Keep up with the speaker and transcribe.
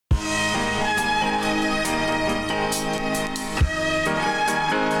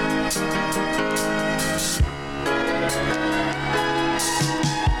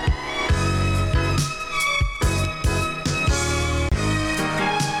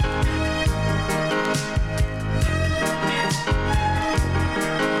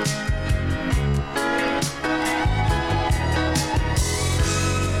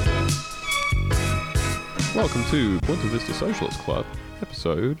to Buena Vista Socialist Club,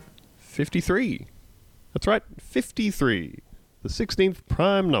 episode 53. That's right, 53. The 16th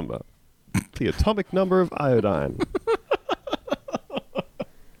prime number. The atomic number of iodine.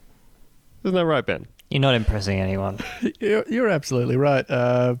 Isn't that right, Ben? You're not impressing anyone. You're absolutely right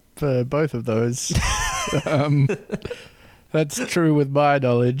for both of those. That's true with my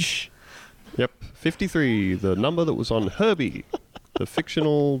knowledge. Yep, 53, the number that was on Herbie, the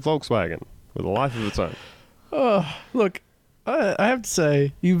fictional Volkswagen, with a life of its own. Oh, look, I have to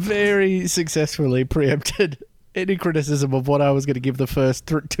say, you very successfully preempted any criticism of what I was going to give the first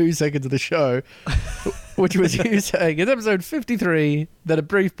 2 seconds of the show, which was you saying, it's episode 53, then a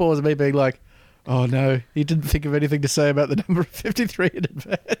brief pause of me being like, oh no, you didn't think of anything to say about the number 53 in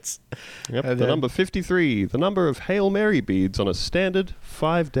advance. Yep, the number 53, the number of Hail Mary beads on a standard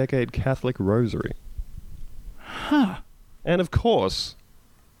 5-decade Catholic rosary. Huh. And of course,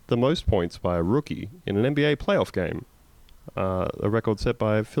 the most points by a rookie in an NBA playoff game, a record set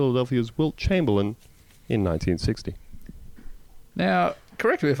by Philadelphia's Wilt Chamberlain in 1960. Now,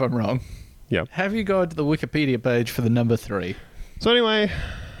 correct me if I'm wrong. Yeah. Have you gone to the Wikipedia page for the number 3? So anyway,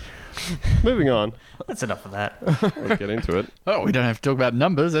 moving on. That's enough of that. Let's get into it. Oh, we don't have to talk about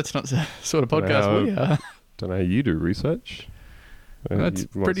numbers. That's not the sort of podcast we are. Don't know how you do research. That's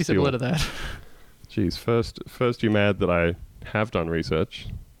pretty similar to that. Geez, first you're mad that I have done research.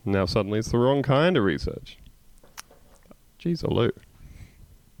 Now suddenly it's the wrong kind of research. Geez, Lou.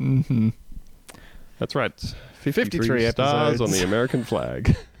 Mm-hmm. That's right. 53 stars episodes on the American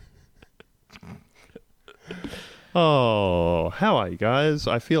flag. Oh, how are you guys?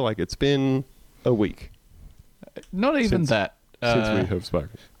 I feel like it's been a week. Not even that. Since we have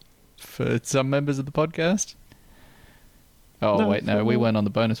spoken. For some members of the podcast? Oh, wait, no, we weren't on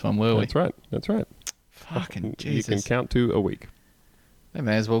the bonus one, were we? That's right. Fucking Jesus. You can count to a week. They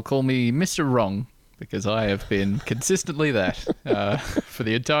may as well call me Mr. Wrong, because I have been consistently that for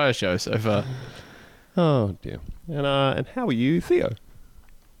the entire show so far. Oh, dear. And how are you, Theo?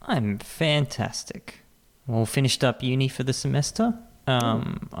 I'm fantastic. All finished up uni for the semester.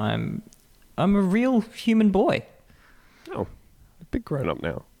 I'm a real human boy. Oh, a big grown-up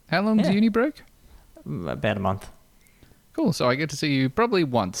now. How long does uni break? About a month. Cool, so I get to see you probably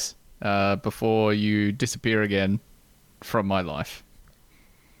once before you disappear again from my life.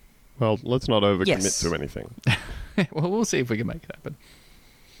 Well, let's not overcommit Yes. to anything. Well, we'll see if we can make it happen.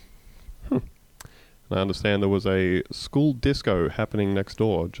 I understand there was a school disco happening next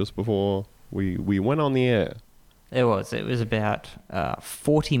door just before we went on the air. It was about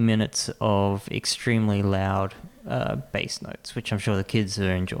 40 minutes of extremely loud bass notes, which I'm sure the kids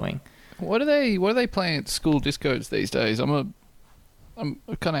are enjoying. What are they playing at school discos these days? I'm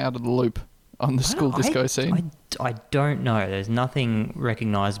kind of out of the loop on the school disco scene. I don't know. There's nothing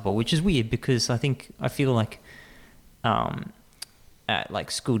recognizable, which is weird because I feel like at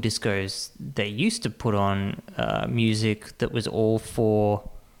like school discos, they used to put on music that was all for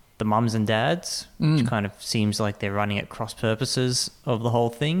the mums and dads, which kind of seems like they're running at cross purposes of the whole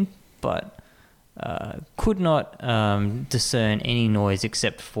thing, but could not discern any noise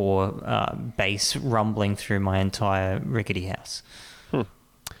except for bass rumbling through my entire rickety house.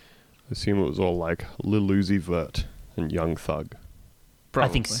 I assume it was all like Lil Uzi Vert and Young Thug. Probably.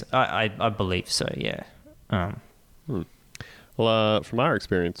 I think so. I believe so, yeah. Well, from our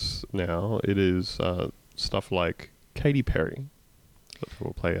experience now, it is stuff like Katy Perry that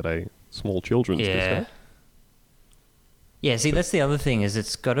will play at a small children's disco. Yeah, see, that's the other thing, is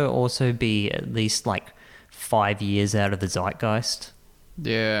it's got to also be at least like 5 years out of the zeitgeist.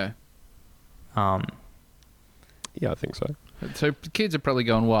 Yeah. Yeah, I think so. So kids are probably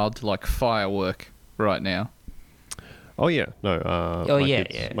going wild to like Firework right now. Oh, yeah. No.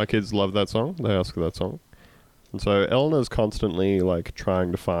 My kids love that song. They ask for that song. And so Eleanor's constantly like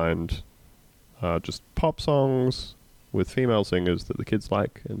trying to find just pop songs with female singers that the kids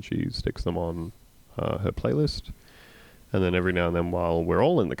like, and she sticks them on her playlist. And then every now and then, while we're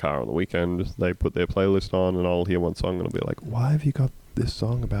all in the car on the weekend, they put their playlist on, and I'll hear one song and I'll be like, "Why have you got this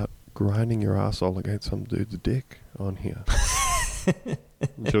song about grinding your asshole against some dude's dick on here?"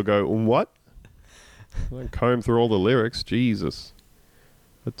 And she'll go, "What?" I comb through all the lyrics, Jesus.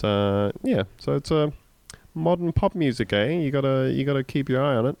 But yeah, so it's modern pop music, eh? You gotta keep your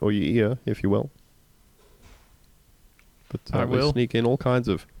eye on it, or your ear, if you will. But I they will. sneak in all kinds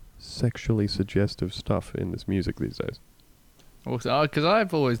of sexually suggestive stuff in this music these days. Because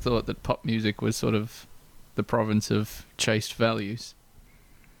I've always thought that pop music was sort of the province of chaste values.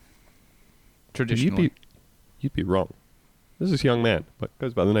 Traditionally. You'd be wrong. There's this young man, but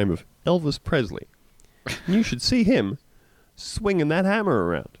goes by the name of Elvis Presley. And you should see him swinging that hammer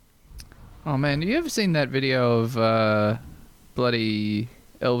around. Oh man, you ever seen that video of bloody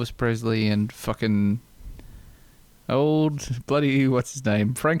Elvis Presley and fucking old bloody what's his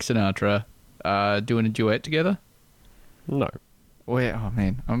name, Frank Sinatra, doing a duet together? No. Where? Oh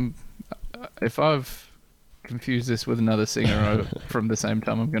man, if I've confused this with another singer from the same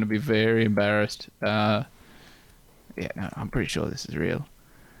time, I'm going to be very embarrassed. Yeah, no, I'm pretty sure this is real.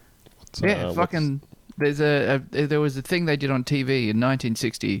 There was a thing they did on TV in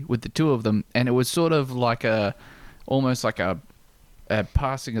 1960 with the two of them, and it was sort of like almost like a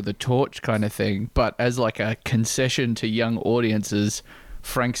passing of the torch kind of thing, but as like a concession to young audiences,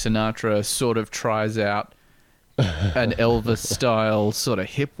 Frank Sinatra sort of tries out an Elvis style sort of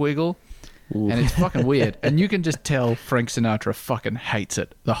hip wiggle. Ooh. And it's fucking weird. And you can just tell Frank Sinatra fucking hates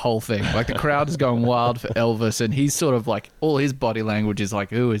it, the whole thing. Like, the crowd is going wild for Elvis, and he's sort of like, all his body language is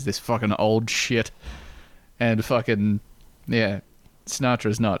like, ooh, is this fucking old shit? And fucking, yeah,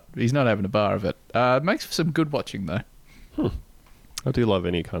 Sinatra's he's not having a bar of it. It makes for some good watching, though. I do love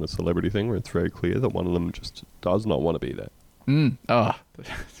any kind of celebrity thing where it's very clear that one of them just does not want to be there. Oh,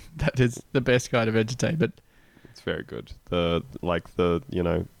 that is the best kind of entertainment. It's very good. The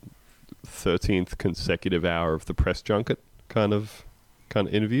 13th consecutive hour of the press junket kind of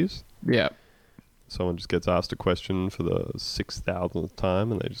interviews. Yeah. Someone just gets asked a question for the 6,000th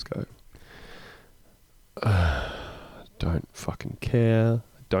time and they just go, don't fucking care.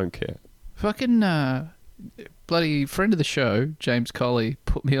 I don't care. Fucking bloody friend of the show, James Colley,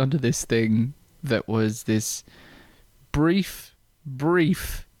 put me onto this thing that was this brief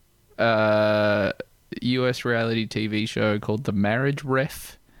US reality TV show called The Marriage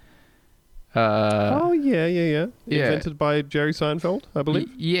Ref. Yeah. Invented by Jerry Seinfeld, I believe.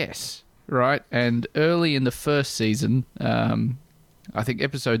 Yes, right. And early in the first season, I think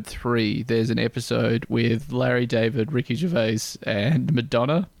episode 3, there's an episode with Larry David, Ricky Gervais, and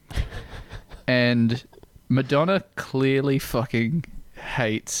Madonna. And Madonna clearly fucking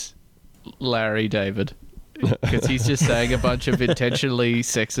hates Larry David because he's just saying a bunch of intentionally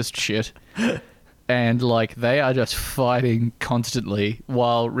sexist shit. And, like, they are just fighting constantly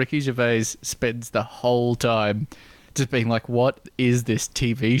while Ricky Gervais spends the whole time just being like, what is this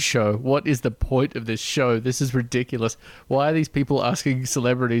TV show? What is the point of this show? This is ridiculous. Why are these people asking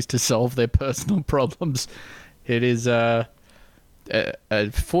celebrities to solve their personal problems? It is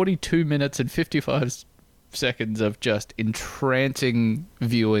 42 minutes and 55 seconds of just entrancing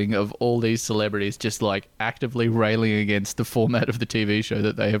viewing of all these celebrities just, like, actively railing against the format of the TV show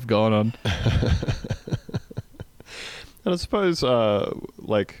that they have gone on. And I suppose,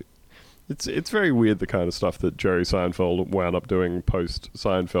 it's very weird the kind of stuff that Jerry Seinfeld wound up doing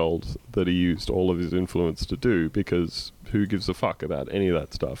post-Seinfeld that he used all of his influence to do, because who gives a fuck about any of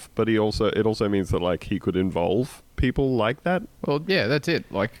that stuff? But it also means that, like, he could involve people like that. Well, yeah, that's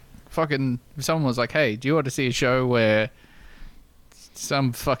it. Like, fucking, if someone was like, hey, do you want to see a show where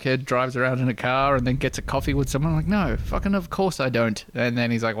some fuckhead drives around in a car and then gets a coffee with someone? I'm like, no, fucking of course I don't. And then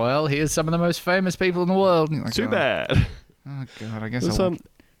he's like, well, here's some of the most famous people in the world. And like, too bad. Oh god, I guess I'll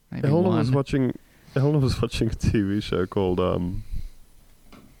maybe Eleanor was watching a TV show called oh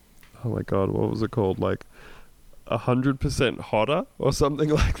my god, what was it called? Like 100% Hotter or something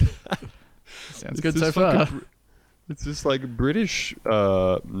like that. Sounds good so far. It's this like British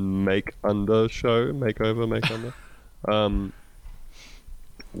makeover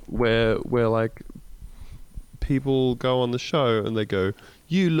where like people go on the show and they go,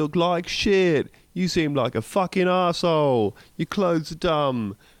 you look like shit, you seem like a fucking arsehole, your clothes are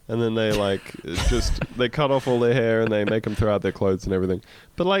dumb, and then they like they cut off all their hair and they make them throw out their clothes and everything.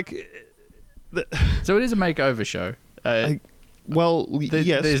 But like so it is a makeover show. Yes,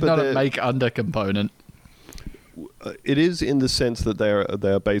 there's not a make under component. It is in the sense that they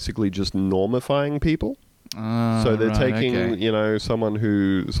are basically just normifying people. So they're taking, someone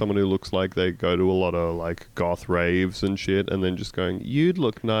who looks like they go to a lot of like goth raves and shit, and then just going, you'd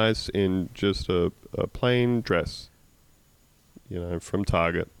look nice in just a plain dress, from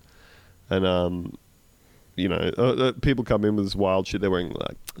Target, and people come in with this wild shit they're wearing,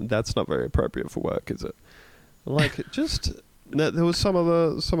 like, that's not very appropriate for work, is it? Like, just there was some of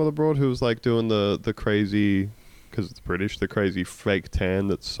the broad who was like doing the crazy, because it's British, the crazy fake tan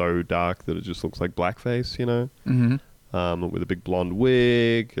that's so dark that it just looks like blackface, Mm-hmm. With a big blonde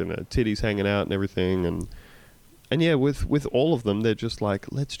wig and titties hanging out and everything, and yeah, with all of them, they're just like,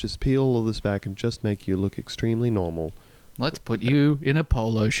 let's just peel all of this back and just make you look extremely normal. Let's put you in a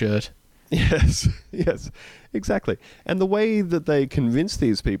polo shirt. Yes, exactly. And the way that they convince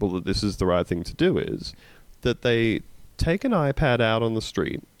these people that this is the right thing to do is that they take an iPad out on the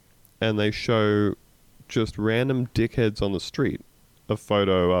street and they show just random dickheads on the street a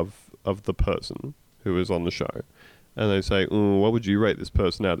photo of the person who is on the show, and they say, what would you rate this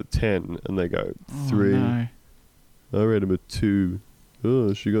person out of 10? And they go, 3. No. I rate him a 2.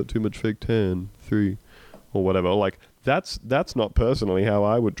 Oh, she got too much fake tan. 3. Or whatever. Like, that's not personally how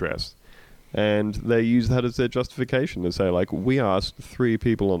I would dress. And they use that as their justification to say, like, we asked 3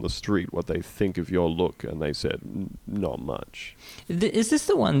 people on the street what they think of your look, and they said, not much. Is this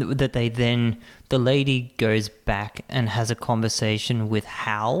the one that the lady goes back and has a conversation with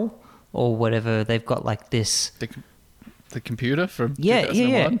Hal or whatever? They've got like this... The computer from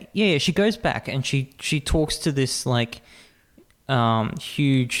 2001? Yeah. She goes back and she talks to this like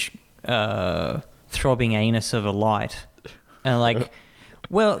huge throbbing anus of a light. And like,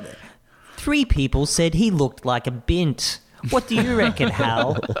 well... 3 people said he looked like a bint. What do you reckon,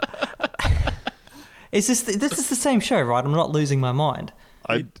 Hal? This is the same show, right? I'm not losing my mind.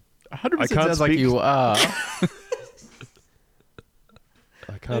 100% sounds like you are.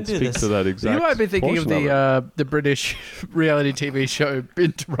 I can't speak to that exact. You might be thinking of the British reality TV show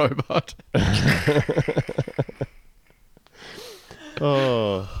Bint Robot.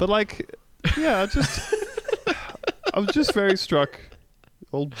 But like, yeah, I was just very struck.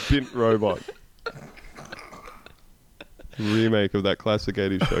 Old Bint Robot. Remake of that classic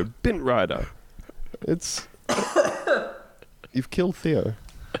 80s show. Bint Rider. You've killed Theo.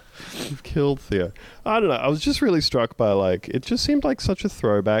 I don't know. I was just really struck by, like, it just seemed like such a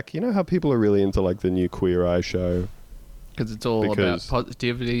throwback. You know how people are really into, like, the new Queer Eye show? Because it's all about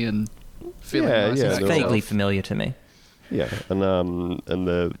positivity and feeling nice. It's vaguely familiar to me. Yeah, and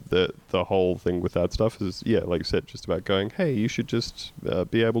the whole thing with that stuff is, like you said, just about going, hey, you should just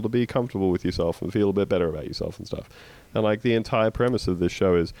be able to be comfortable with yourself and feel a bit better about yourself and stuff. And like the entire premise of this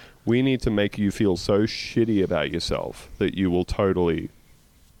show is, we need to make you feel so shitty about yourself that you will totally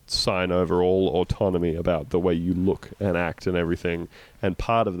sign over all autonomy about the way you look and act and everything. And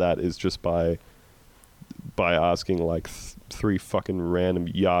part of that is just by asking like 3 fucking random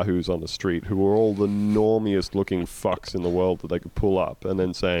yahoos on the street who are all the normiest looking fucks in the world that they could pull up, and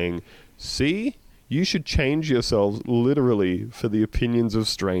then saying, see, you should change yourselves literally for the opinions of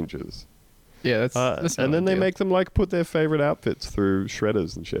strangers. Yeah, that's and then they make them like put their favorite outfits through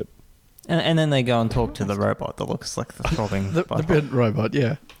shredders and shit. And then they go and talk to the robot that looks like the throbbing the Bint Robot,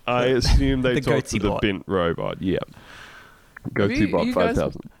 yeah. I assume they talk to the Bint Robot, yeah. GoatieBot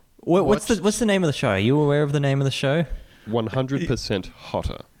 5000. What's the name of the show? Are you aware of the name of the show? 100%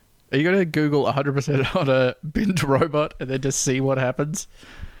 Hotter. Are you going to Google 100% Hotter Bint Robot and then just see what happens?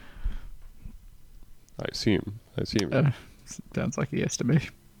 I assume. Sounds like a yes to me.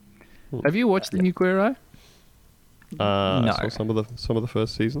 Have you watched the new Queer Eye? No. I saw some of the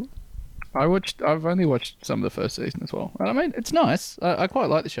first season. I've only watched some of the first season as well. And I mean, it's nice. I quite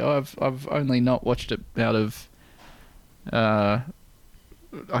like the show. I've only not watched it out of...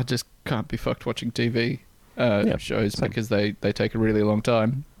 I just can't be fucked watching TV shows because they take a really long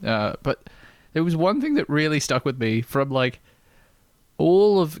time. But there was one thing that really stuck with me from like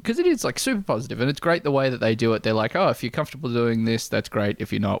because it is like super positive and it's great the way that they do it. They're like, oh, if you're comfortable doing this, that's great.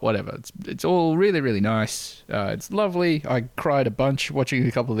 If you're not, whatever. It's all really, really nice. It's lovely. I cried a bunch watching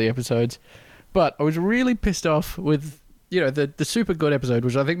a couple of the episodes, but I was really pissed off with the super good episode,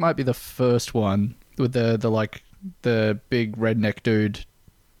 which I think might be the first one with the big redneck dude.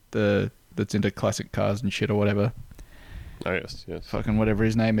 That's into classic cars and shit or whatever. Oh, yes. Fucking whatever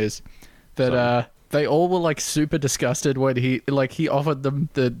his name is. That they all were like super disgusted when he offered them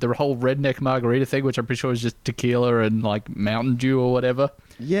the whole redneck margarita thing, which I'm pretty sure is just tequila and like Mountain Dew or whatever.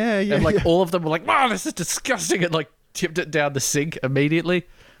 Yeah. And like all of them were like, wow, this is disgusting, and like tipped it down the sink immediately.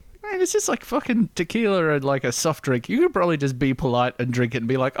 Man, it's just like fucking tequila and like a soft drink. You could probably just be polite and drink it and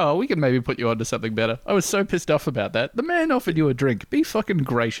be like, oh, we can maybe put you onto something better. I was so pissed off about that. The man offered you a drink. Be fucking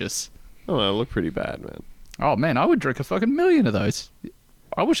gracious. Oh, that looked pretty bad, man. Oh, man, I would drink a fucking million of those.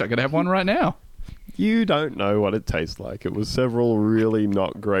 I wish I could have one right now. You don't know what it tastes like. It was several really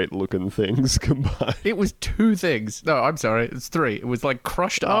not great looking things combined. It was 2 things. No, I'm sorry. It's 3. It was like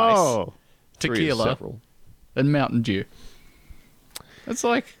crushed ice, tequila, and Mountain Dew. It's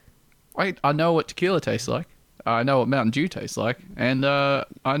like... I know what tequila tastes like. I know what Mountain Dew tastes like. And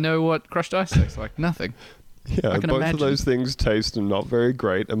I know what crushed ice tastes like. Nothing. Yeah, both of those things taste not very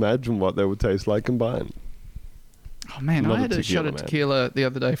great. Imagine what they would taste like combined. Oh, man, I had a shot of tequila the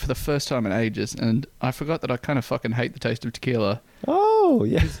other day for the first time in ages, and I forgot that I kind of fucking hate the taste of tequila. Oh,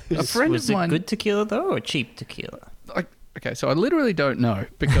 yeah. A friend of mine... Was it good tequila, though, or cheap tequila? Okay, so I literally don't know,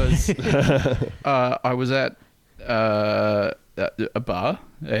 because I was at a bar,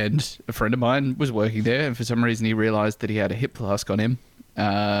 and a friend of mine was working there, and for some reason he realised that he had a hip flask on him.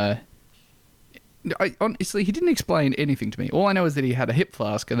 honestly, he didn't explain anything to me. All I know is that he had a hip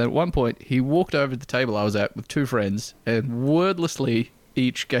flask, and then at one point he walked over to the table I was at with two friends, and wordlessly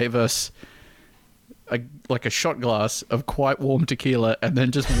each gave us a shot glass of quite warm tequila, and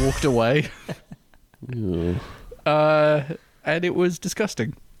then just walked away. Yeah. And it was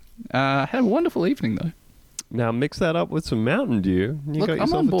disgusting. Had a wonderful evening though. Now mix that up with some Mountain Dew. And you Look, got I'm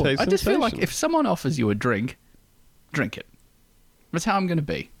yourself on a board. taste I just feel like sensation. if someone offers you a drink, drink it. That's how I'm going to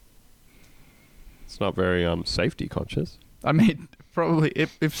be. It's not very safety conscious. I mean, probably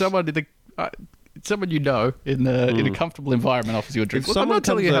if someone someone you know in a comfortable environment offers you a drink, If I'm not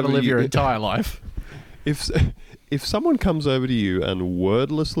telling you how to live your entire life. If someone comes over to you and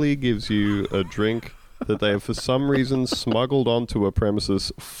wordlessly gives you a drink that they have for some reason smuggled onto a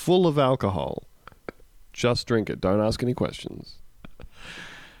premises full of alcohol, just drink it. Don't ask any questions.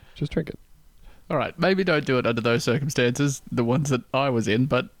 Just drink it. All right, maybe don't do it under those circumstances, the ones that I was in,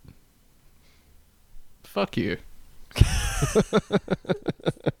 but fuck you.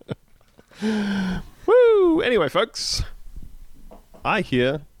 Woo! Anyway, folks, I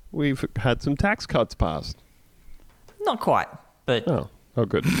hear we've had some tax cuts passed. Not quite, but Oh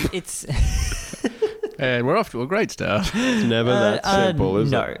good. it's And we're off to a great start. It's never that simple,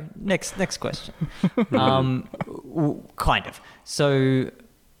 is it? No. Next question. Kind of. So,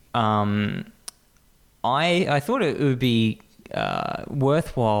 I thought it would be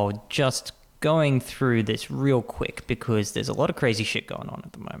worthwhile just going through this real quick because there's a lot of crazy shit going on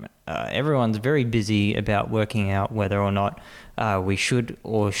at the moment. Everyone's very busy about working out whether or not we should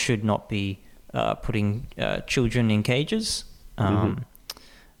or should not be putting children in cages.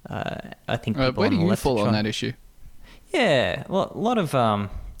 I think people where on do the you left fall are on that issue? Yeah, a lot of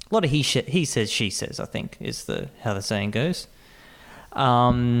he says, she says, I think is how the saying goes.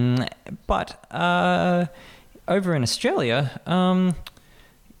 But over in Australia,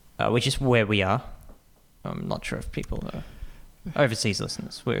 which is where we are, I'm not sure if people are overseas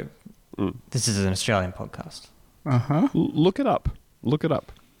listeners. This is an Australian podcast. Uh-huh. Look it up.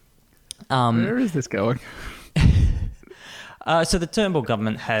 Where is this going? So the Turnbull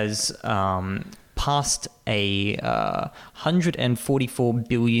government has passed a $144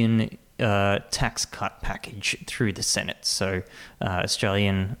 billion tax cut package through the Senate. So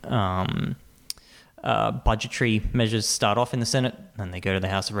Australian budgetary measures start off in the Senate, then they go to the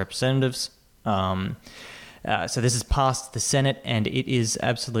House of Representatives. So this has passed the Senate, and it is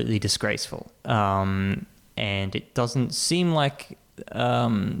absolutely disgraceful. And it doesn't seem like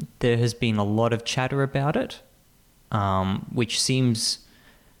there has been a lot of chatter about it. Which seems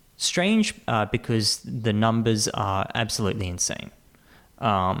strange because the numbers are absolutely insane.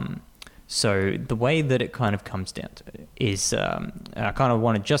 So the way that it kind of comes down to it is I kind of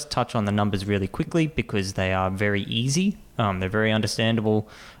want to just touch on the numbers really quickly because they are very easy. They're very understandable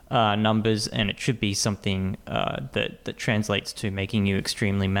numbers, and it should be something that translates to making you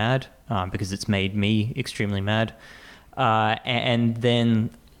extremely mad because it's made me extremely mad. And then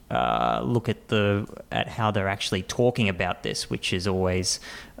look at how they're actually talking about this, which is always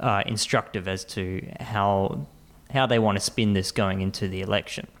instructive as to how they want to spin this going into the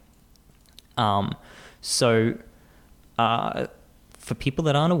election. So for people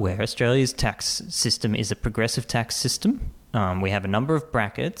that aren't aware, Australia's tax system is a progressive tax system. We have a number of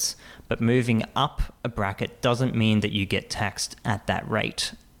brackets, but moving up a bracket doesn't mean that you get taxed at that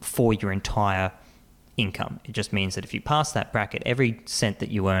rate for your entire income. It just means that if you pass that bracket, every cent that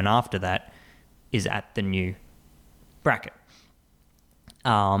you earn after that is at the new bracket.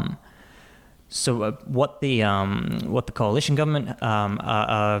 So what the coalition government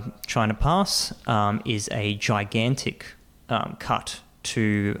are trying to pass is a gigantic cut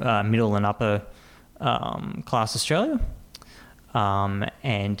to middle and upper class Australia,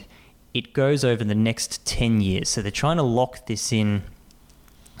 and it goes over the next 10 years. So they're trying to lock this in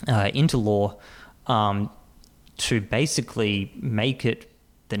into law. To basically make it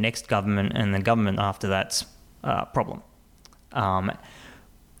the next government and the government after that's problem.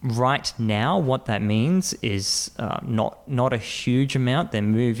 Right now, what that means is not a huge amount. They're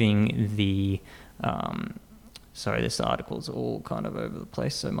moving the... sorry, this article's all kind of over the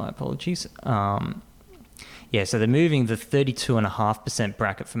place, so my apologies. So they're moving the 32.5%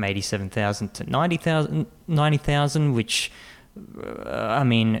 bracket from 87,000 to 90,000, which... I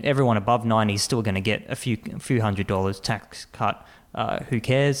mean, everyone above 90 is still going to get a few $100 tax cut. Who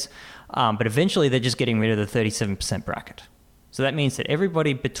cares? But eventually, they're just getting rid of the 37% bracket. So that means that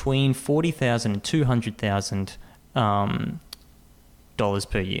everybody between $40,000 and $200,000 dollars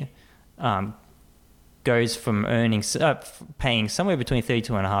per year goes from paying somewhere between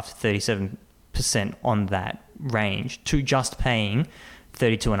 32.5% to 37% on that range to just paying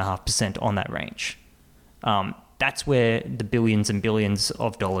 32.5% on that range. That's where the billions and billions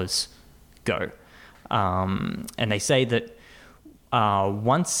of dollars go. And they say that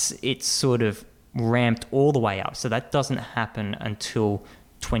once it's sort of ramped all the way up, so that doesn't happen until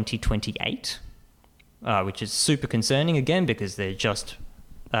 2028, which is super concerning again, because they're just,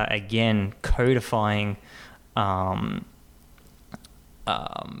 again, codifying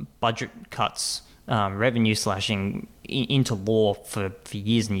budget cuts, revenue slashing into law for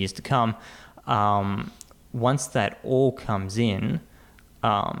years and years to come. Once that all comes in,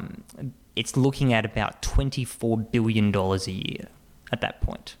 it's looking at about $24 billion a year at that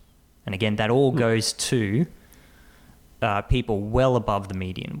point. And again, that all goes to people well above the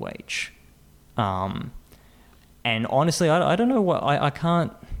median wage. And honestly, I don't know what I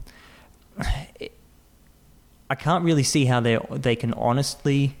can't really see how they can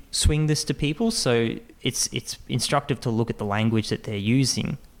honestly swing this to people. So it's instructive to look at the language that they're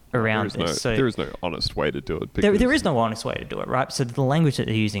using around this. There is no honest way to do it. There is no honest way to do it, right? So the language that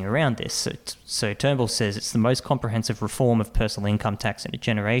they're using around this. So Turnbull says it's the most comprehensive reform of personal income tax in a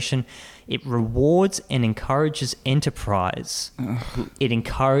generation. It rewards and encourages enterprise. It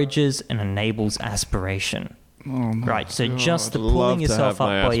encourages and enables aspiration. Oh my right. So God. just the pulling yourself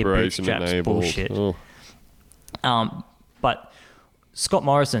up by your bootstraps bullshit. Oh. But Scott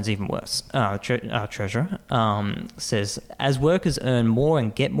Morrison's even worse. Our treasurer says, as workers earn more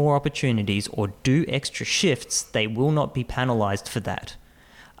and get more opportunities or do extra shifts, they will not be penalised for that,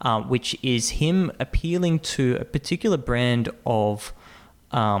 which is him appealing to a particular brand of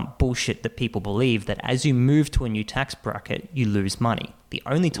bullshit that people believe, that as you move to a new tax bracket, you lose money. The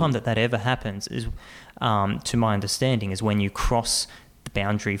only time that ever happens is, to my understanding, is when you cross the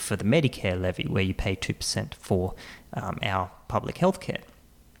boundary for the Medicare levy, where you pay 2% for our public health care.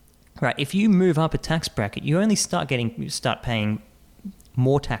 Right? If you move up a tax bracket, you only start paying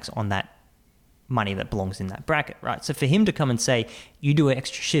more tax on that money that belongs in that bracket, right? So for him to come and say you do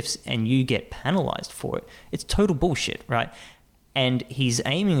extra shifts and you get penalized for it, it's total bullshit, right? And he's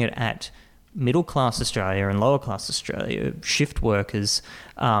aiming it at middle class Australia and lower class Australia, shift workers,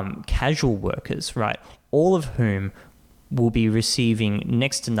 casual workers, right? All of whom will be receiving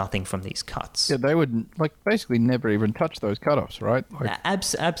next to nothing from these cuts. Yeah, they would basically never even touch those cutoffs, right?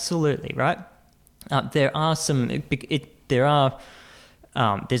 Absolutely, right? There are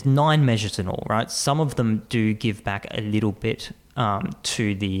there's 9 measures in all, right? Some of them do give back a little bit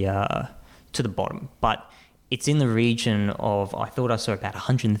to the bottom, but it's in the region of, I thought I saw about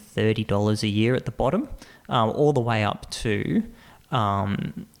 $130 a year at the bottom, all the way up to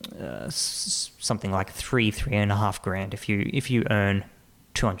something like $3.5 grand if you earn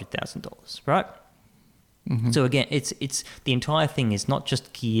 $200,000, right? Mm-hmm. So again, it's the entire thing is not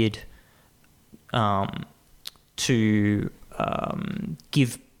just geared to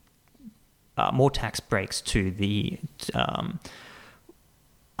give more tax breaks to the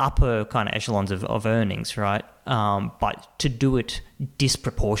upper kind of echelons of earnings, right? But to do it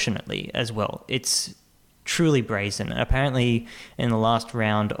disproportionately as well. It's truly brazen. Apparently, in the last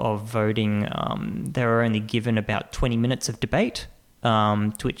round of voting, they were only given about 20 minutes of debate,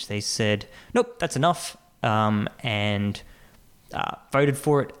 to which they said, nope, that's enough, and voted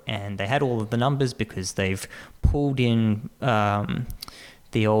for it. And they had all of the numbers because they've pulled in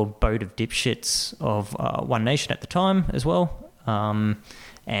the old boat of dipshits of One Nation at the time as well,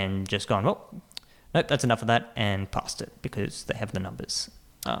 and just gone, well, nope, that's enough of that, and passed it because they have the numbers.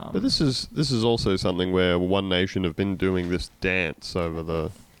 But this is also something where One Nation have been doing this dance over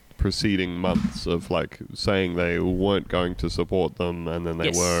the preceding months of saying they weren't going to support them, and then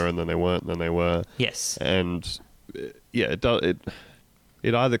they were, and then they weren't, and then they were. Yes. And yeah,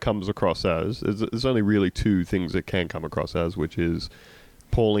 it either comes across as there's only really 2 things it can come across as, which is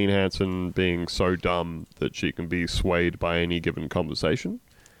Pauline Hanson being so dumb that she can be swayed by any given conversation,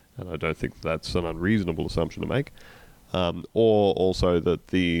 and I don't think that's an unreasonable assumption to make. Or also that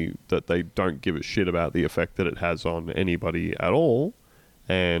they don't give a shit about the effect that it has on anybody at all,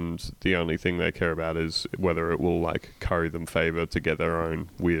 and the only thing they care about is whether it will curry them favour to get their own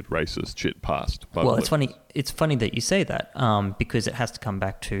weird racist shit passed. Well, it's funny. It's funny that you say that because it has to come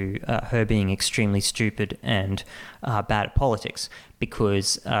back to her being extremely stupid and bad at politics.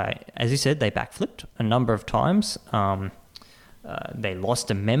 Because as you said, they backflipped a number of times. They lost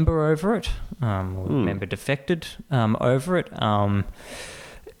a member over it, member defected over it.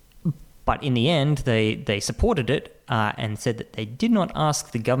 But in the end, they supported it and said that they did not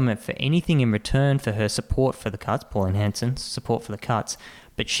ask the government for anything in return for her support for the cuts, Pauline Hanson's support for the cuts,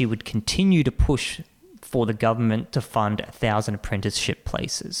 but she would continue to push for the government to fund 1,000 apprenticeship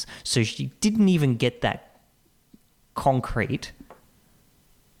places. So she didn't even get that concrete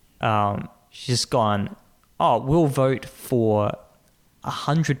she's just gone, oh, we'll vote for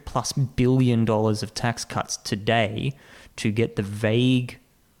 $100+ billion of tax cuts today to get the vague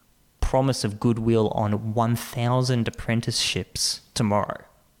promise of goodwill on 1,000 apprenticeships tomorrow.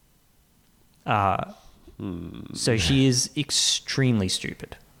 So she is extremely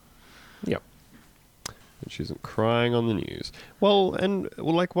stupid. Yep. And she isn't crying on the news. Well,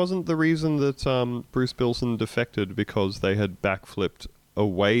 wasn't the reason that Bruce Bilson defected because they had backflipped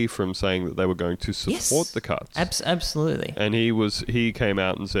away from saying that they were going to support the cuts? Absolutely. And he came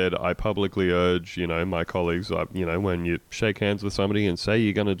out and said, I publicly urge, my colleagues, when you shake hands with somebody and say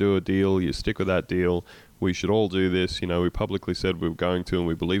you're going to do a deal, you stick with that deal. We should all do this. We publicly said we were going to, and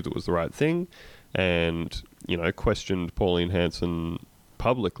we believed it was the right thing. And, questioned Pauline Hanson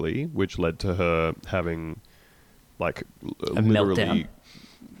publicly, which led to her having, literally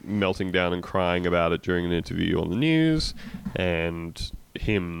melting down and crying about it during an interview on the news, and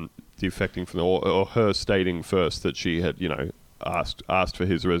him defecting from or her stating first that she had, asked for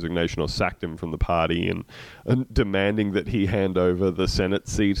his resignation or sacked him from the party, and demanding that he hand over the Senate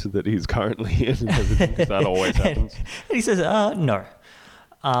seat that he's currently in, because that always happens. And he says, no.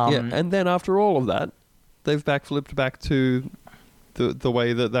 And then after all of that, they've backflipped back to the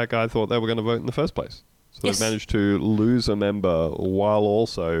way that guy thought they were going to vote in the first place. So they've managed to lose a member while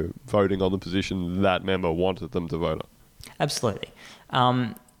also voting on the position that member wanted them to vote on. Absolutely.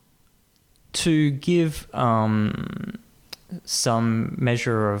 To give some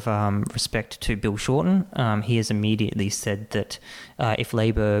measure of respect to Bill Shorten, he has immediately said that if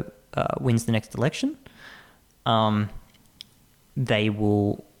Labor wins the next election, they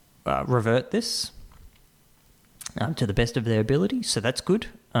will revert this to the best of their ability. So that's good.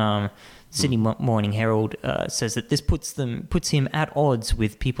 Sydney Morning Herald says that this puts him at odds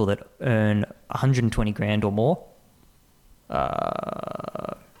with people that earn 120 grand or more.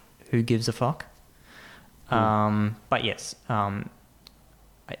 Who gives a fuck? But yes,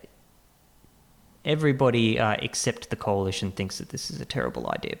 everybody except the coalition thinks that this is a terrible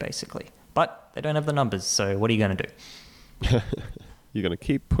idea, basically. But they don't have the numbers, so what are you going to do? You're going to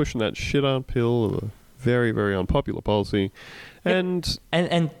keep pushing that shit uphill of a very, very unpopular policy. And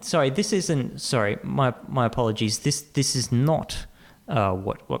sorry, this isn't... Sorry, my apologies. This is not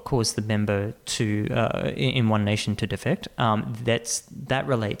what caused the member to in One Nation to defect. That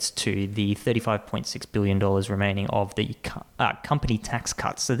relates to the $35.6 billion remaining of the company tax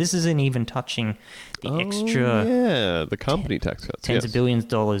cuts. So this isn't even touching the extra... Yeah, the company tax cuts. Tens of billions of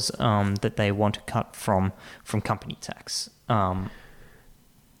dollars that they want to cut from company tax.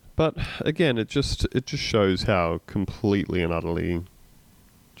 But again, it just shows how completely and utterly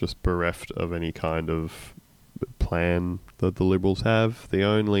just bereft of any kind of plan that the Liberals have. The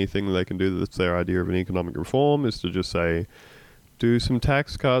only thing they can do that's their idea of an economic reform is to just say, do some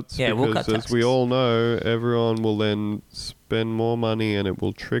tax cuts, because we'll cut taxes. As we all know, everyone will then spend more money and it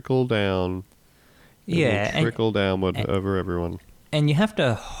will trickle down. Downward over everyone. And you have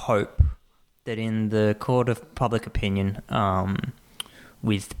to hope that in the court of public opinion,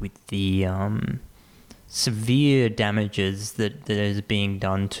 with the severe damages that is being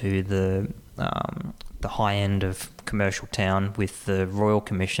done to the high end of commercial town with the Royal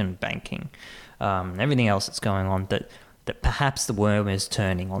Commission banking, and everything else that's going on, that perhaps the worm is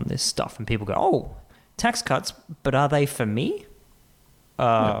turning on this stuff, and people go, oh, tax cuts, but are they for me?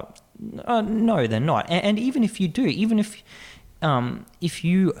 No, they're not. And even if you do, even if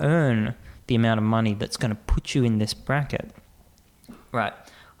you earn the amount of money that's going to put you in this bracket, right?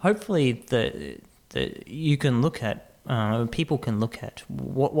 Hopefully, you can look at people can look at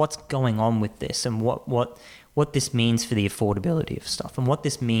what's going on with this, and what this means for the affordability of stuff, and what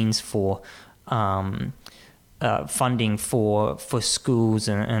this means for funding for schools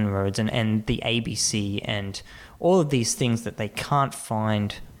and roads and the ABC and all of these things that they can't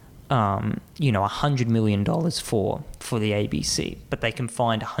find $100 million for the ABC, but they can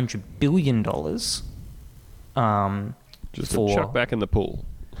find $100 billion just to chuck back in the pool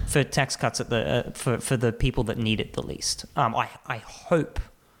for tax cuts at for the people that need it the least. I hope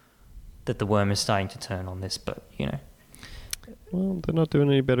that the worm is starting to turn on this, but well, they're not doing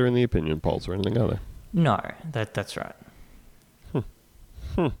any better in the opinion polls or anything, are they? No, that's right.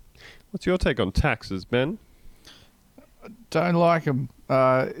 What's your take on taxes, Ben? Don't like them.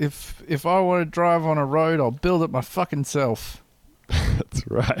 If I want to drive on a road, I'll build it my fucking self. That's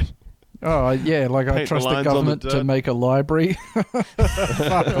right. Oh, yeah, like I trust the government to make a library.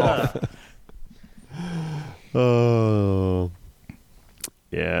 Fuck off. Oh.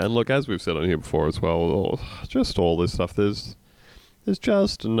 Yeah, and look, as we've said on here before as well, just all this stuff, there's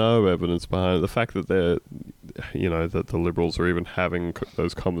just no evidence behind it. The fact that that the Liberals are even having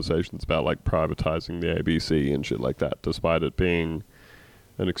those conversations about like privatizing the ABC and shit like that, despite it being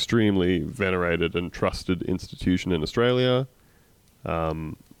an extremely venerated and trusted institution in Australia.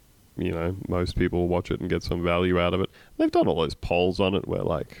 Most people watch it and get some value out of it. They've done all those polls on it where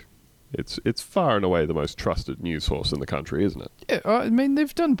like it's far and away the most trusted news source in the country, isn't it? Yeah, I mean,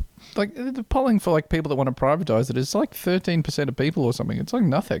 they've done like the polling for like people that want to privatize it is like 13% of people or something. It's like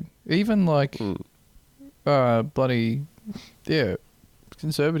nothing. Even like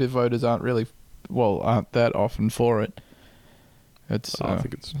conservative voters aren't that often for it. I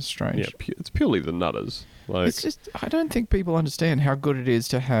think it's strange. Yeah, it's purely the nutters. Like, it's just, I don't think people understand how good it is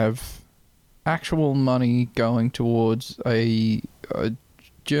to have actual money going towards a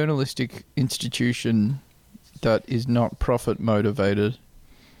journalistic institution that is not profit motivated.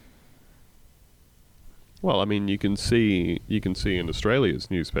 Well, I mean, you can see in Australia's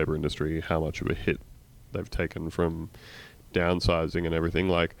newspaper industry how much of a hit they've taken from downsizing and everything.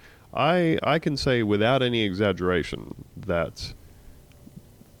 Like, I can say without any exaggeration that,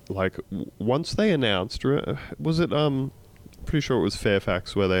 like, once they announced, was it pretty sure it was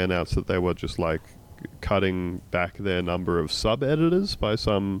Fairfax where they announced that they were just like cutting back their number of sub-editors by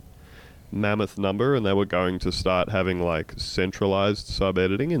some mammoth number, and they were going to start having like centralized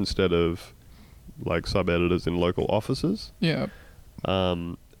sub-editing instead of like sub-editors in local offices. Yeah.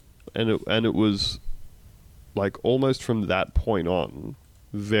 And it was like almost from that point on,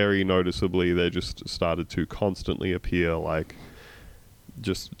 very noticeably, they just started to constantly appear like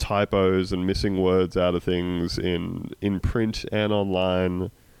just typos and missing words out of things in print and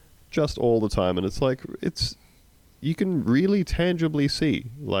online just all the time. And it's like, you can really tangibly see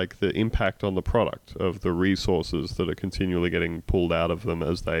like the impact on the product of the resources that are continually getting pulled out of them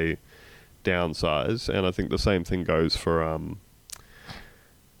as they downsize. And I think the same thing goes for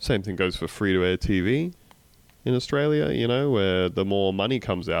free-to-air TV in Australia, where the more money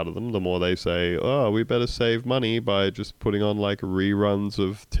comes out of them, the more they say, oh, we better save money by just putting on like reruns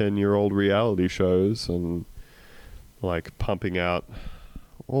of 10-year-old reality shows and like pumping out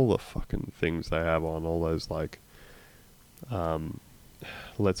all the fucking things they have on, all those like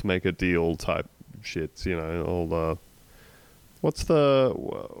let's make a deal type shits, all the what's the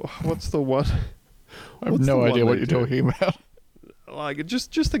one I have no idea what you're talking about. Like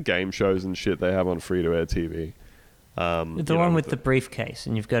just the game shows and shit they have on free-to-air TV. The one with the briefcase,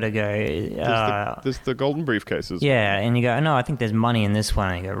 and you've got to go... there's the golden briefcases. Yeah, and you go, no, I think there's money in this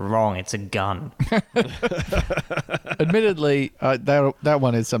one. And you go, wrong, it's a gun. Admittedly, that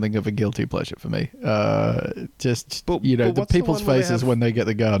one is something of a guilty pleasure for me. The people's faces when they get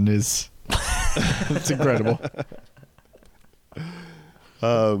the gun is... it's incredible.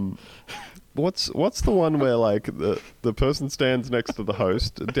 What's the one where like the person stands next to the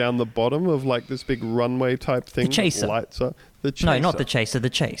host down the bottom of like this big runway type thing? The Chaser. Lights up. The Chaser. No, not the Chaser. The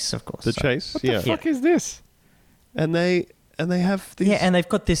Chase, of course. The Chase. What the fuck is this? And they have these. Yeah, and they've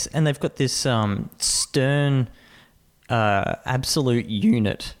got this stern, absolute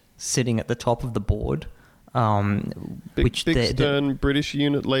unit sitting at the top of the board. Big stern British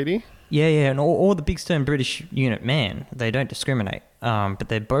unit lady. Yeah, and all the big stern British unit man. They don't discriminate. But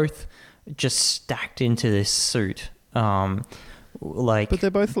they're both just stacked into this suit, but they're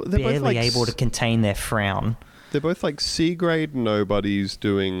both barely like able to contain their frown. They're both like C-grade nobodies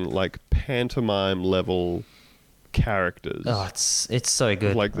doing like pantomime level characters. Oh, it's so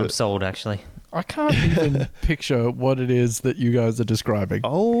good. Like I'm sold, actually. I can't even picture what it is that you guys are describing.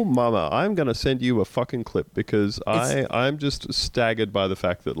 Oh, mama, I'm going to send you a fucking clip because I'm just staggered by the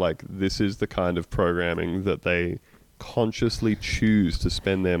fact that like this is the kind of programming that they consciously choose to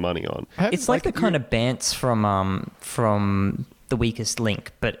spend their money on. It's like the kind of bants from The Weakest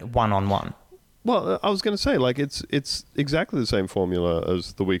Link, but one-on-one. Well, I was going to say, like, it's exactly the same formula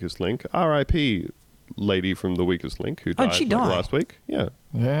as The Weakest Link. R.I.P. lady from The Weakest Link who died, she died last week. Yeah.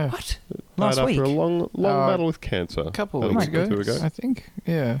 What? Last week? After a long battle with cancer. A couple of weeks ago, I think.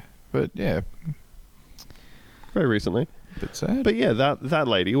 Yeah. But, yeah. Very recently. Bit sad. But yeah, that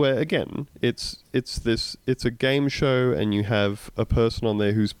lady, where again, it's a game show and you have a person on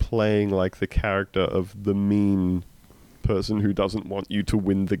there who's playing like the character of the mean person who doesn't want you to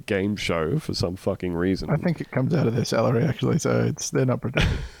win the game show for some fucking reason. I think it comes out of their salary actually, so they're not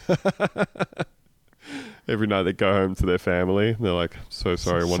protected. Every night they go home to their family, they're like, so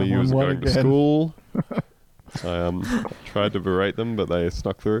sorry, one of you isn't going to school. I tried to berate them, but they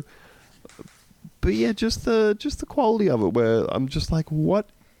snuck through. But yeah, just the quality of it, where I'm just like, what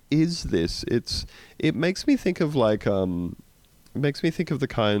is this? It makes me think of like makes me think of the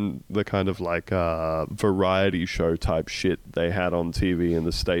kind of like variety show type shit they had on TV in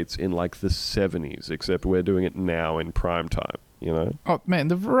the States in like the 70s, except we're doing it now in prime time, you know? Oh man,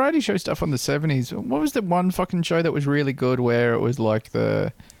 the variety show stuff on the 70s. What was the one fucking show that was really good where it was like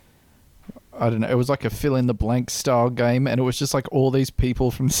I don't know, it was like a fill in the blank style game, and it was just like all these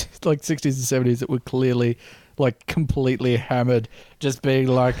people from like 60s and 70s that were clearly like completely hammered, just being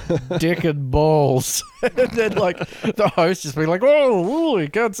like dick and balls. And then like the host just being like, oh, you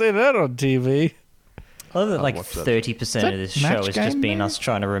can't say that on TV. I love that like 30% of this show is just being us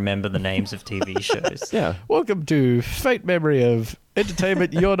trying to remember the names of TV shows. Yeah. Welcome to Faint Memory of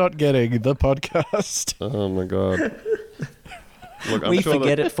Entertainment You're Not Getting, the podcast. Oh my God. Look, we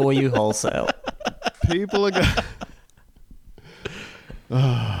forget it for you wholesale. People are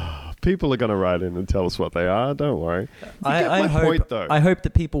going to write in and tell us what they are. Don't worry. I hope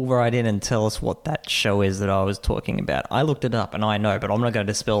that people write in and tell us what that show is that I was talking about. I looked it up and I know, but I'm not going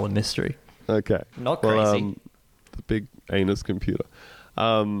to dispel the mystery. Okay. Not crazy. The big anus computer.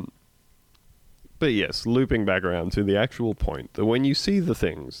 But yes, looping back around to the actual point, that when you see the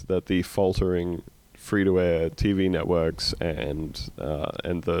things that the faltering free-to-air TV networks and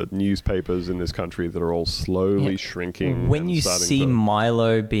the newspapers in this country that are all slowly shrinking. When you see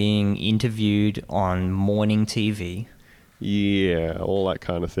Milo being interviewed on morning TV. Yeah, all that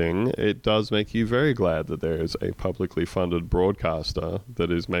kind of thing. It does make you very glad that there is a publicly funded broadcaster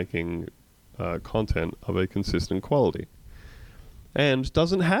that is making content of a consistent quality. And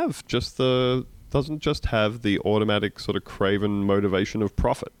doesn't just have the automatic sort of craven motivation of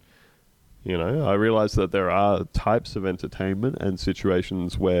profit. You know, I realize that there are types of entertainment and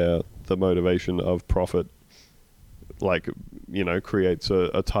situations where the motivation of profit, like, you know, creates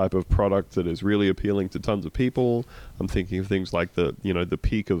a type of product that is really appealing to tons of people. I'm thinking of things like the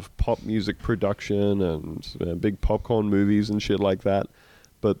peak of pop music production and big popcorn movies and shit like that.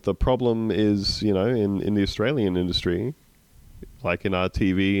 But the problem is, you know, in the Australian industry, like in our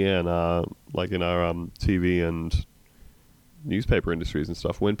TV and TV and newspaper industries and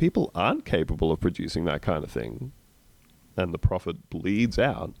stuff, when people aren't capable of producing that kind of thing and the profit bleeds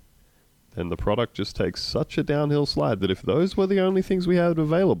out, then the product just takes such a downhill slide that if those were the only things we had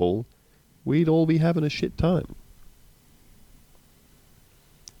available, we'd all be having a shit time.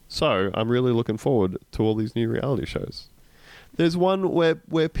 So I'm really looking forward to all these new reality shows. There's one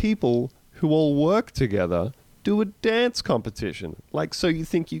where people who all work together do a dance competition. Like, so you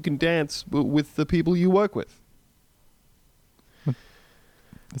think you can dance with the people you work with.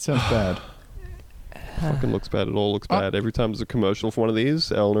 It sounds bad. Fucking looks bad. It all looks bad. Every time there's a commercial for one of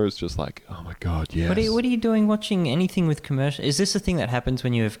these, Eleanor is just like, oh my God, yes. What are you doing watching anything with commercial? Is this a thing that happens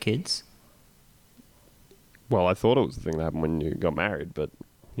when you have kids? Well, I thought it was the thing that happened when you got married, but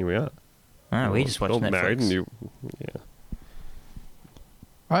here we are. Oh, we just watched Netflix. Married and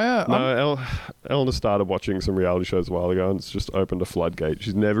Eleanor started watching some reality shows a while ago, and it's just opened a floodgate.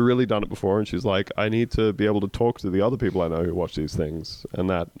 She's never really done it before, and she's like, I need to be able to talk to the other people I know who watch these things. And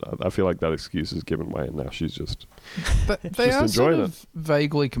that, I feel like that excuse is given way, and now she's just they just are sort of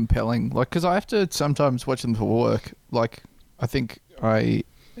vaguely compelling. Like, because I have to sometimes watch them for work. Like, I think I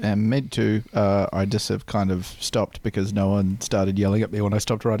am meant to. I just have kind of stopped because no one started yelling at me when I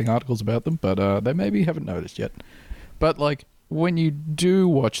stopped writing articles about them, but they maybe haven't noticed yet. But, like, when you do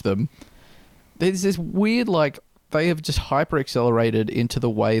watch them, there's this weird, like, they have just hyper accelerated into the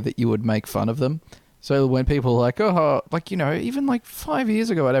way that you would make fun of them. So when people are like, oh, like, you know, even like 5 years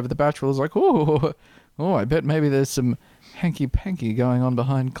ago, whatever, The Bachelor was like, oh, I bet maybe there's some hanky-panky going on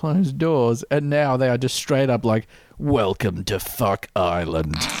behind closed doors. And now they are just straight up like, welcome to Fuck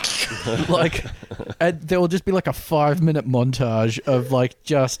Island. Like, and there will just be like a 5-minute montage of like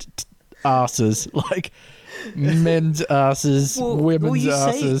just asses, like men's asses, women's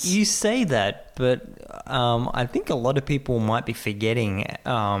asses. You say that, but I think a lot of people might be forgetting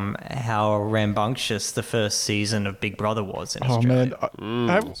how rambunctious the first season of Big Brother was in Australia.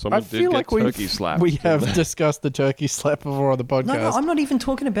 Man, I feel like we have discussed the turkey slap before on the podcast. No, I'm not even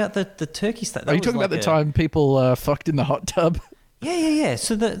talking about the turkey slap. Are you talking about the time people fucked in the hot tub? Yeah.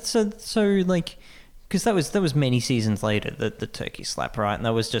 So like, because that was many seasons later, the turkey slap, right? And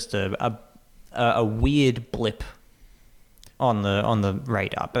that was just a weird blip on the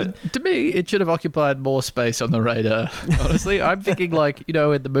radar. But to me, it should have occupied more space on the radar. Honestly, I'm thinking like, you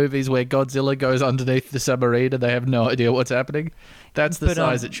know, in the movies where Godzilla goes underneath the submarine and they have no idea what's happening. That's the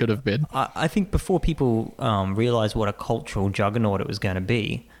size it should have been. I think before people realized what a cultural juggernaut it was going to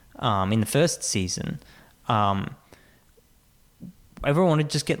be, in the first season, everyone would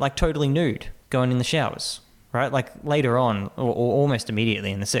just get like totally nude going in the showers. Right, like later on, or almost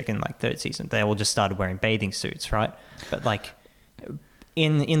immediately in the second, like third season, they all just started wearing bathing suits, right? But like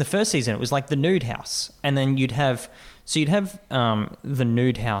in the first season, it was like the nude house, and then you'd have the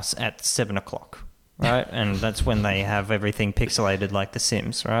nude house at 7:00, right? And that's when they have everything pixelated like The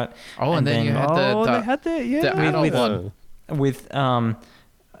Sims, right? Oh, and then you had they had that, yeah. the adult one. With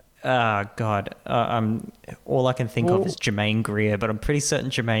God, all I can think of is Jermaine Greer, but I'm pretty certain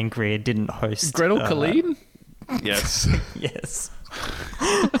Jermaine Greer didn't host Gretel Colleen? Yes. Yes.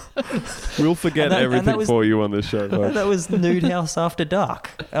 We'll forget everything for you on this show. That was Nude House After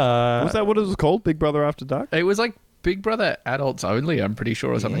Dark. Was that what it was called? Big Brother After Dark? It was like Big Brother Adults Only, I'm pretty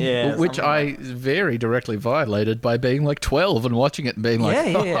sure, or something. Yeah, which I very directly violated by being like 12 and watching it and being like,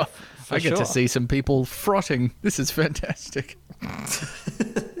 yeah. I get to see some people frotting. This is fantastic.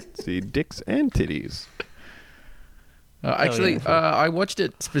 See dicks and titties. Actually, I watched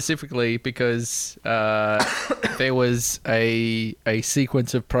it specifically because there was a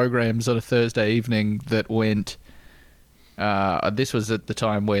sequence of programs on a Thursday evening that went. This was at the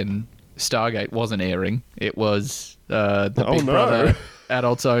time when Stargate wasn't airing. It was the Big Brother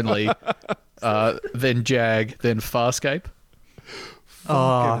Adults Only, then Jag, then Farscape.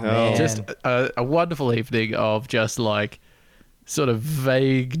 Oh, man. Just a wonderful evening of just like sort of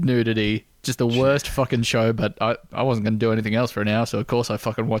vague nudity. Just the worst fucking show, but I wasn't going to do anything else for an hour, so of course I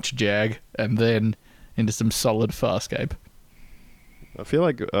fucking watched Jag and then into some solid Farscape. I feel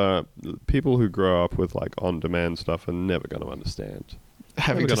like people who grow up with like on-demand stuff are never going to understand.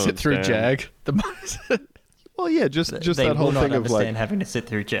 Having to sit through Jag. Well, yeah, just they that whole will not thing of like understand having to sit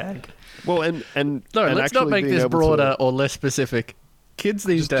through Jag. Well, and no, and let's not make this broader or less specific. Kids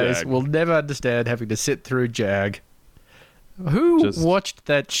these days Jag. will never understand having to sit through Jag. Who watched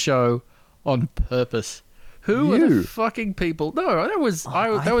that show on purpose? Who are the fucking people? No, that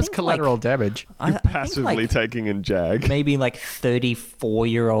was collateral damage. You're passively taking in Jag. Maybe like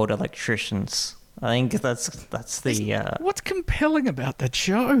 34-year-old electricians. I think that's the. What's compelling about that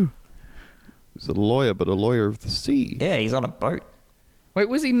show? He's a lawyer, but a lawyer of the sea. Yeah, he's on a boat. Wait,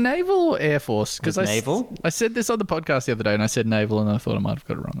 was he naval or Air Force? Because naval. I said this on the podcast the other day, and I said naval, and I thought I might have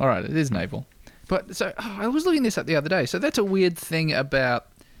got it wrong. All right, it is naval. But so I was looking this up the other day. So that's a weird thing about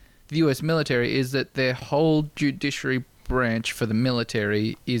the U.S. military is that their whole judiciary branch for the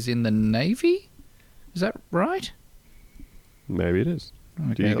military is in the Navy. Is that right? Maybe it is.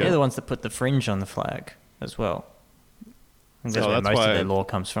 Okay. They're the ones that put the fringe on the flag as well. And that's where most of their law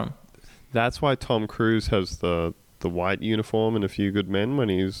comes from. That's why Tom Cruise has the white uniform in A Few Good Men when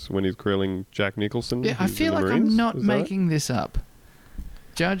he's grilling Jack Nicholson. Yeah, I feel like I'm not making this up.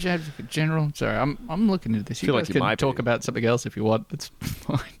 Judge Advocate General. Sorry, I'm looking at this. You guys can talk about something else if you want. That's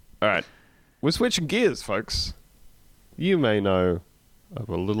fine. All right, we're switching gears, folks. You may know of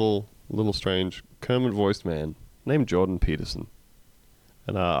a little strange Kermit-voiced man named Jordan Peterson,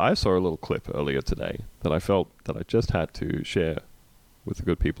 and I saw a little clip earlier today that I felt that I just had to share with the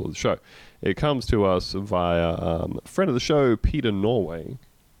good people of the show. It comes to us via a friend of the show, Peter Norway,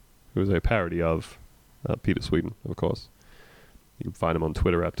 who is a parody of Peter Sweden, of course. You can find him on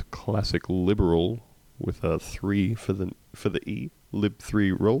Twitter at Classic Liberal with a 3 for the E,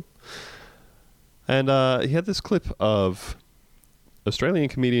 Lib3 roll. And he had this clip of Australian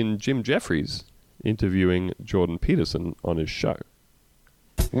comedian Jim Jeffries interviewing Jordan Peterson on his show.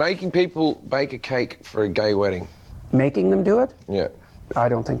 Making people bake a cake for a gay wedding. Making them do it? Yeah. I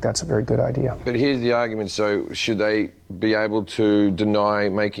don't think that's a very good idea. But here's the argument. So should they be able to deny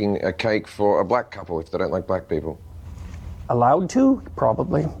making a cake for a black couple if they don't like black people? Allowed to?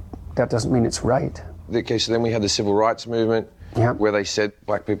 Probably. That doesn't mean it's right. Okay, so then we had the civil rights movement where they said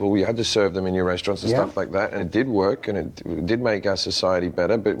black people, you had to serve them in your restaurants and stuff like that. And it did work and it did make our society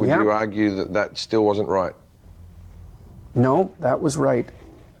better. But would you argue that that still wasn't right? No, that was right.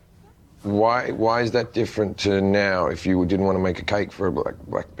 Why is that different to now if you didn't want to make a cake for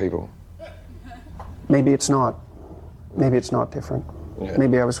black people? Maybe it's not. Maybe it's not different. Yeah.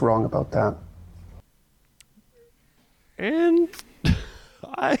 Maybe I was wrong about that. And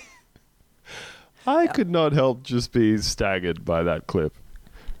I could not help just be staggered by that clip.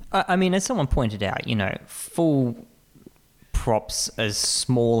 I mean, as someone pointed out, full props as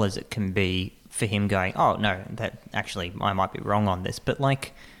small as it can be for him going, oh, no, that actually, I might be wrong on this. But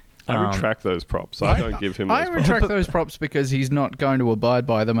like... I retract those props. I don't give him those props. I retract those props because he's not going to abide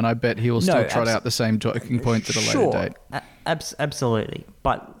by them, and I bet he will still trot out the same talking points at a later date. Absolutely.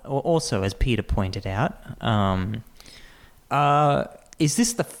 But also, as Peter pointed out, is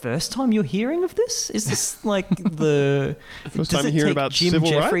this the first time you're hearing of this? Is this like the... First time hearing about Jim civil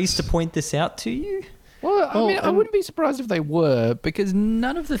Jeffries rights? to point this out to you? Well, I mean, I wouldn't be surprised if they were, because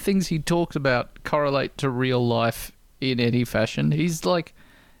none of the things he talks about correlate to real life in any fashion.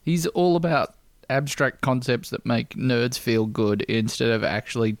 He's all about abstract concepts that make nerds feel good instead of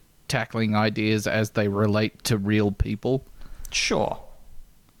actually tackling ideas as they relate to real people. Sure.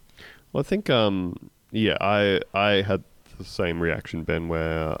 Well, I think, I had the same reaction, Ben,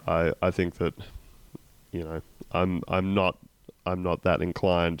 where I think that, I'm not that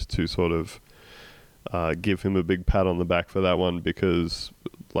inclined to sort of give him a big pat on the back for that one because,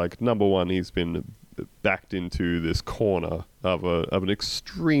 like, number one, he's been backed into this corner of an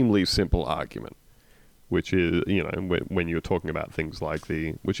extremely simple argument, which is, when you're talking about things like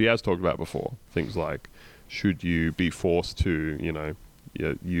which he has talked about before, things like, should you be forced to,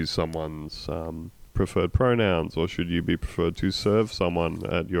 use someone's preferred pronouns, or should you be preferred to serve someone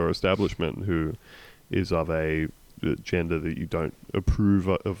at your establishment who is of a gender that you don't approve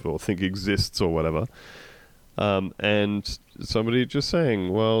of or think exists or whatever. And somebody just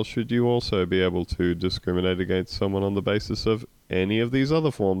saying, well, should you also be able to discriminate against someone on the basis of any of these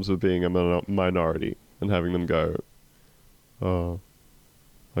other forms of being a minority? And having them go, oh,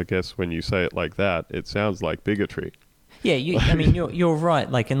 I guess when you say it like that, it sounds like bigotry. Yeah, you're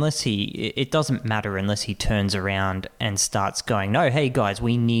right. Like, it doesn't matter unless he turns around and starts going, no, hey guys,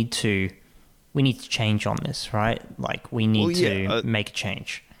 we need to change on this, right? Like, we need to make a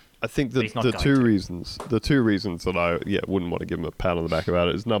change. I think the two reasons that I wouldn't want to give him a pat on the back about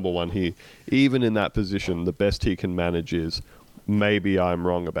it is, number one, he, even in that position, the best he can manage is, maybe I'm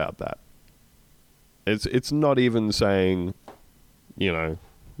wrong about that. It's not even saying, you're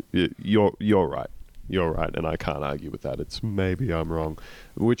right. You're right, and I can't argue with that. It's maybe I'm wrong.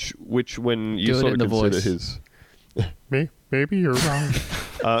 Which when you sort of consider his maybe you're wrong.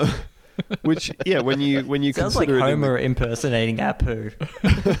 When you sounds consider like Homer impersonating Apu.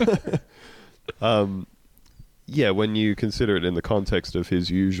 When you consider it in the context of his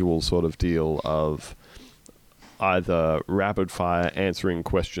usual sort of deal of either rapid fire answering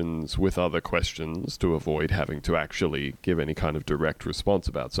questions with other questions to avoid having to actually give any kind of direct response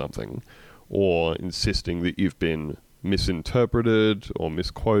about something, or insisting that you've been misinterpreted or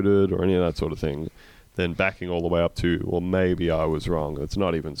misquoted or any of that sort of thing, then backing all the way up to, well, maybe I was wrong. It's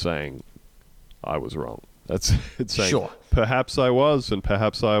not even saying I was wrong. It's saying, sure, perhaps I was and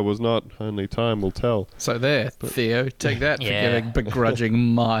perhaps I was not. Only time will tell. So Theo, take that for giving begrudging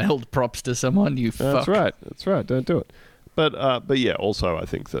mild props to someone, you fuck. That's right. Don't do it. But yeah, also I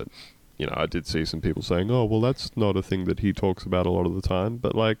think that, I did see some people saying, oh, well, that's not a thing that he talks about a lot of the time.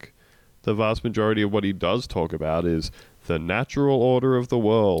 But, like, the vast majority of what he does talk about is the natural order of the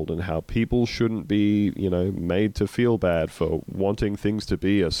world and how people shouldn't be, made to feel bad for wanting things to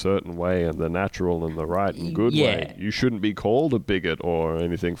be a certain way, and the natural and the right and good way. You shouldn't be called a bigot or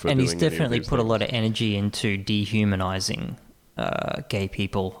anything for doing any of these things. And he's definitely put a lot of energy into dehumanizing gay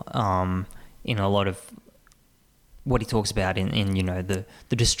people in a lot of what he talks about in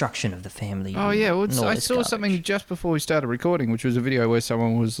the destruction of the family. Oh yeah, I saw something just before we started recording, which was a video where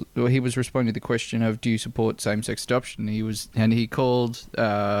he was responding to the question of, do you support same-sex adoption? He called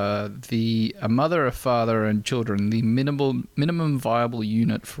a mother, a father, and children the minimum viable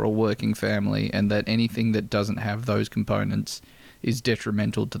unit for a working family, and that anything that doesn't have those components is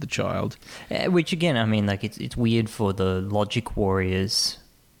detrimental to the child. Which again, it's weird for the logic warriors.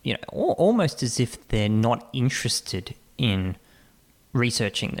 Almost as if they're not interested in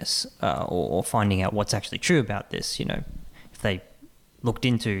researching this or finding out what's actually true about this. If they looked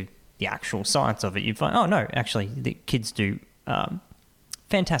into the actual science of it, you'd find, oh, no, actually, the kids do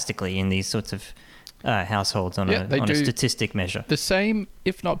fantastically in these sorts of households on a statistic measure. The same,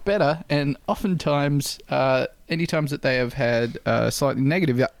 if not better, and oftentimes, any times that they have had slightly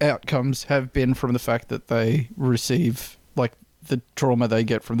negative outcomes have been from the fact that they receive, like, the trauma they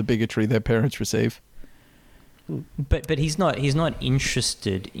get from the bigotry their parents receive. But he's not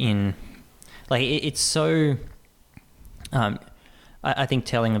interested in, like, it's so I think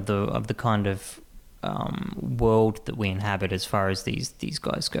telling of the kind of world that we inhabit as far as these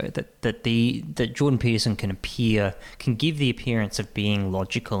guys go, that Jordan Peterson can give the appearance of being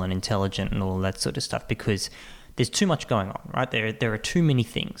logical and intelligent and all that sort of stuff, because there's too much going on, right? There are too many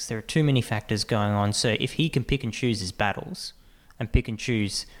things, there are too many factors going on. So if he can pick and choose his battles and pick and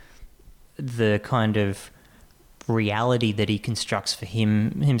choose the kind of reality that he constructs for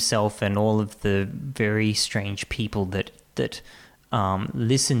himself and all of the very strange people that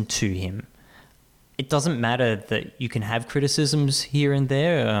listen to him, it doesn't matter that you can have criticisms here and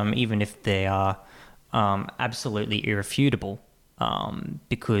there, even if they are absolutely irrefutable,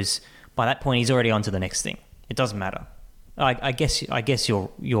 because by that point he's already on to the next thing. It doesn't matter. I guess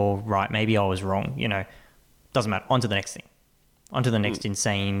you're right. Maybe I was wrong. Doesn't matter. On to the next thing. On to the next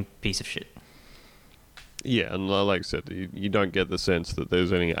insane piece of shit. Yeah, and like I said, you don't get the sense that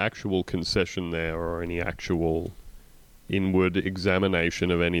there's any actual concession there or any actual inward examination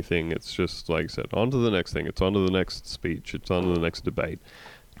of anything. It's just, like I said, on to the next thing. It's on to the next speech. It's on to the next debate.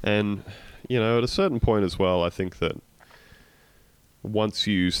 And, at a certain point as well, I think that once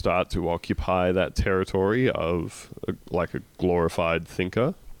you start to occupy that territory of like a glorified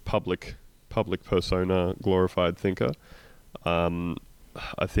thinker, public persona, glorified thinker,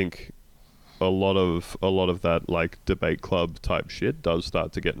 I think a lot of that like debate club type shit does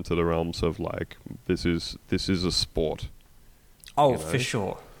start to get into the realms of like this is a sport. Oh, for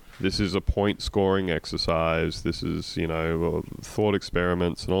sure. This is a point scoring exercise. This is thought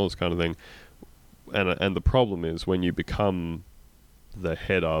experiments and all this kind of thing. And the problem is when you become the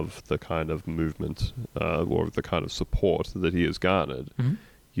head of the kind of movement or the kind of support that he has garnered,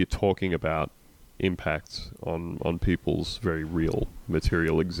 you're talking about impacts on people's very real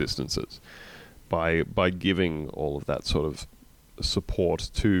material existences by giving all of that sort of support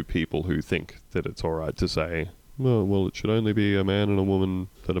to people who think that it's all right to say, well, it should only be a man and a woman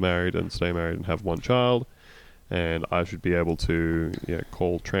that are married and stay married and have one child, and I should be able to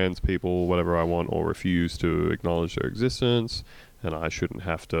call trans people whatever I want or refuse to acknowledge their existence, and I shouldn't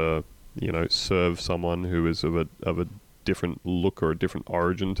have to serve someone who is of a different look or a different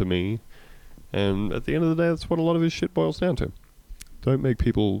origin to me. And at the end of the day, that's what a lot of his shit boils down to. Don't make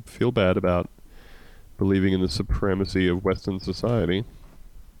people feel bad about believing in the supremacy of Western society.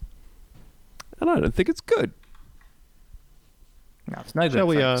 And I don't think it's good. No, it's no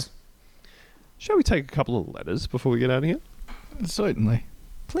good. Shall we take a couple of letters before we get out of here? Certainly.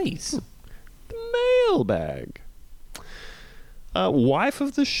 Please. The mailbag. Wife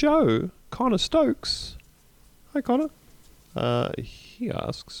of the show, Connor Stokes. Hi, Connor. He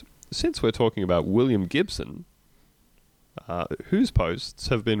asks, since we're talking about William Gibson, whose posts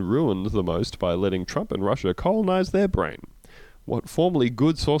have been ruined the most by letting Trump and Russia colonize their brain? What formerly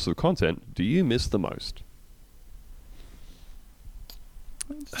good source of content do you miss the most?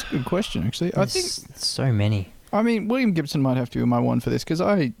 That's a good question, actually. I think so many. I mean, William Gibson might have to be my one for this because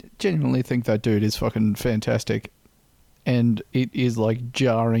I genuinely think that dude is fucking fantastic, and it is like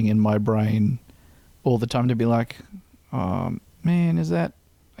jarring in my brain all the time to be like, oh, man, are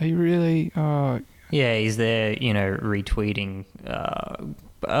you really? Yeah, he's there, retweeting.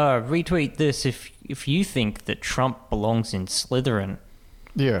 Retweet this if you think that Trump belongs in Slytherin.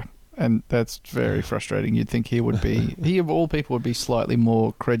 Yeah, and that's very frustrating. You'd think he of all people would be slightly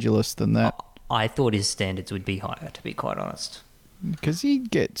more credulous than that. I thought his standards would be higher, to be quite honest. Because he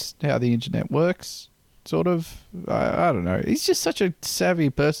gets how the internet works, sort of. I don't know. He's just such a savvy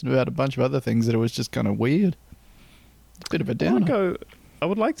person about a bunch of other things that it was just kind of weird. It's a bit of a downer. I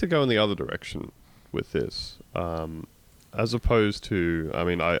would like to go in the other direction with this. As opposed to, I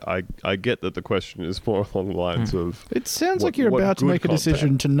mean, I get that the question is more along the lines of... It sounds like you're about to make a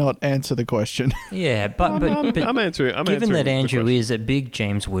decision to not answer the question. Yeah, but I'm answering. Given that Andrew is a big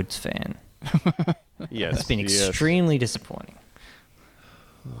James Woods fan, yes, it's been extremely disappointing.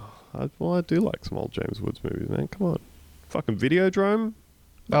 I do like some old James Woods movies, man. Come on. Fucking Videodrome?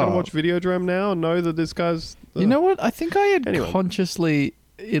 I'm going to watch Videodrome now and know that this guy's... You know what? I think I had consciously,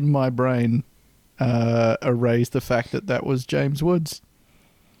 in my brain... erase the fact that was James Woods.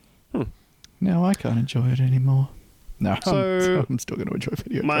 Now I can't enjoy it anymore. No, so I'm still going to enjoy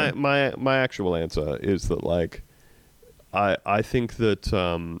video. My actual answer is that like I think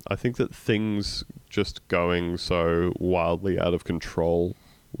that things just going so wildly out of control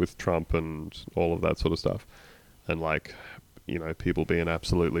with Trump and all of that sort of stuff, and like people being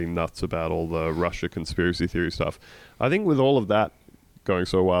absolutely nuts about all the Russia conspiracy theory stuff. I think with all of that going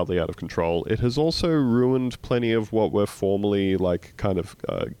so wildly out of control, it has also ruined plenty of what were formerly like kind of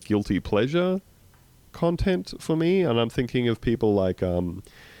guilty pleasure content for me. And I'm thinking of people like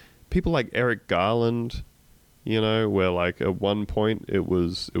Eric Garland, where like at one point it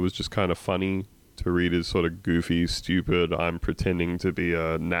was just kind of funny to read his sort of goofy, stupid, I'm pretending to be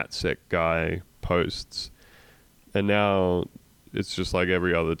a NatSec guy posts. And now it's just like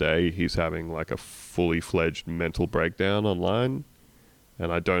every other day he's having like a fully fledged mental breakdown online.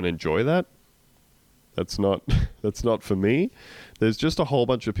 And I don't enjoy that. That's not for me. There's just a whole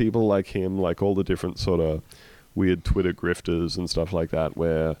bunch of people like him, like all the different sort of weird Twitter grifters and stuff like that,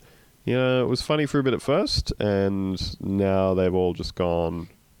 where, it was funny for a bit at first, and now they've all just gone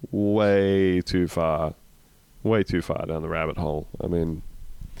way too far down the rabbit hole. I mean,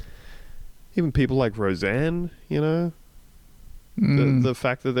 even people like Roseanne, The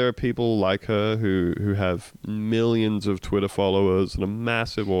fact that there are people like her who have millions of Twitter followers and a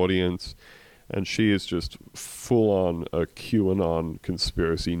massive audience, and she is just full on a QAnon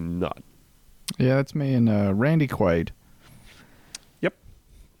conspiracy nut. Yeah, that's me and Randy Quaid.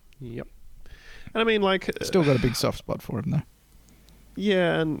 Yep. And I mean, like... Still got a big soft spot for him, though.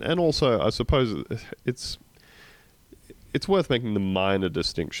 Yeah, and also, I suppose it's worth making the minor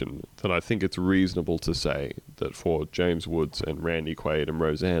distinction that I think it's reasonable to say that for James Woods and Randy Quaid and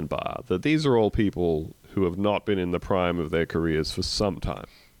Roseanne Barr, that these are all people who have not been in the prime of their careers for some time.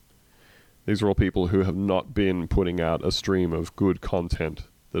 These are all people who have not been putting out a stream of good content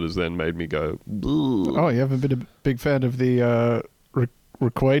that has then made me go, "Ugh." Oh, you haven't been a big fan of the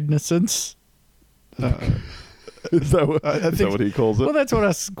Quaidnescence? Is that what he calls it? Well, that's what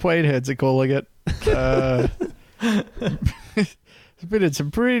us Quaid heads are calling it. It's been in some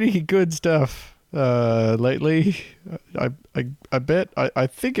pretty good stuff lately. I bet. I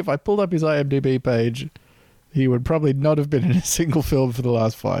think if I pulled up his IMDb page, he would probably not have been in a single film for the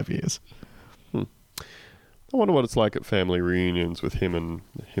last 5 years. I wonder what it's like at family reunions with him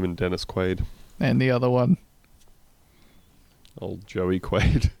and Dennis Quaid. And the other one. Old Joey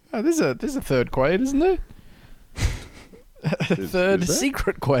Quaid. Oh, there's a third Quaid, isn't there? Third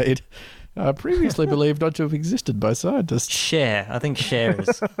secret Quaid. Previously believed not to have existed by scientists. Cher. I think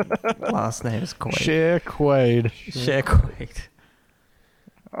Cher's last name is Quaid. Cher Quaid. Cher Quaid.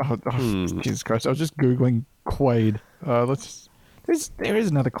 Oh, Jesus Christ. I was just Googling Quaid. There is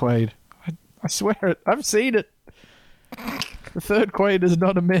another Quaid. I swear it. I've seen it. The third Quaid is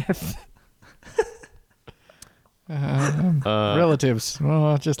not a myth. Relatives.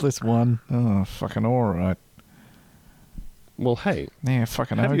 Oh, just list one. Oh, fucking alright. Well, hey. Yeah,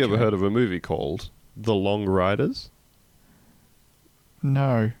 fucking have you ever heard of a movie called The Long Riders?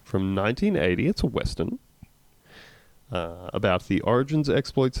 No. From 1980. It's a Western. About the origins,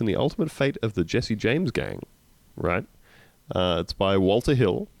 exploits, and the ultimate fate of the Jesse James gang. Right? It's by Walter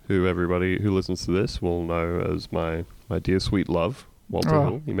Hill, who everybody who listens to this will know as my dear sweet love, Walter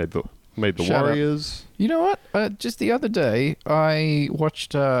Hill. He made the Warriors. You know what? Just the other day, I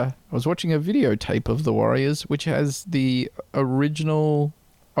was watching a videotape of the Warriors, which has the original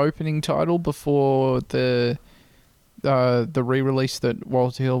opening title before the re-release that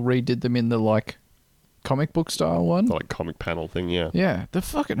Walter Hill redid them in the comic book style one. The comic panel thing, yeah. Yeah, the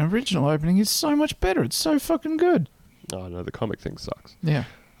fucking original opening is so much better. It's so fucking good. Oh no, the comic thing sucks. Yeah.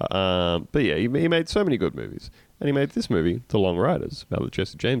 But yeah, he made so many good movies. And he made this movie, The Long Riders, about the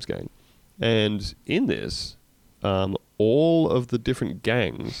Jesse James gang. And in this, all of the different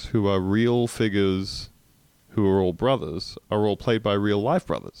gangs who are real figures, who are all brothers, are all played by real life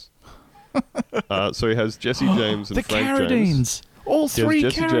brothers. So he has Jesse James and the Frank Carradines. James. All three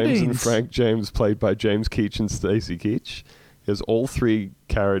Jesse Carradines. James and Frank James, played by James Keach and Stacey Keach. He has all three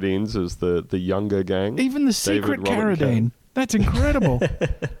Carradines as the younger gang. Even the secret Carradine. That's incredible.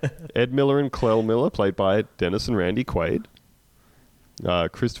 Ed Miller and Clell Miller, played by Dennis and Randy Quaid.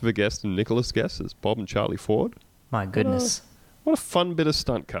 Christopher Guest and Nicholas Guest as Bob and Charlie Ford. My goodness. What a fun bit of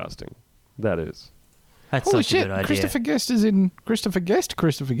stunt casting that is. That's Holy such a shit, good idea. Christopher Guest is in Christopher Guest.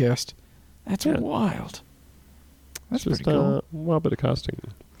 That's wild. That's just pretty cool. Well, bit of casting.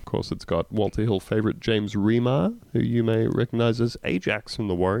 Of course, it's got Walter Hill favourite James Remar, who you may recognise as Ajax from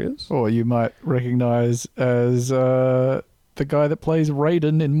The Warriors. Or you might recognise as the guy that plays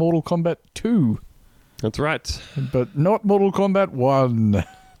Raiden in Mortal Kombat 2. That's right. But not Mortal Kombat 1.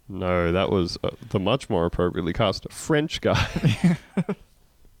 No, that was the much more appropriately cast French guy.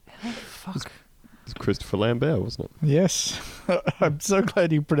 Fuck. It's Christopher Lambert, wasn't it? Yes. I'm so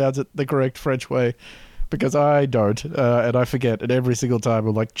glad you pronounce it the correct French way, because I don't, and I forget, and every single time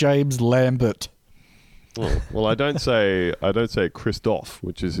I'm like, James Lambert. Well, I don't say Christophe,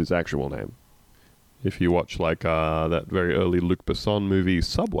 which is his actual name. If you watch that very early Luc Besson movie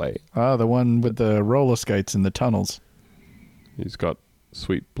Subway. Ah, the one with the roller skates in the tunnels. He's got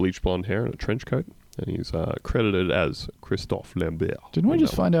sweet bleach blonde hair and a trench coat, and he's credited as Christophe Lambert. Didn't we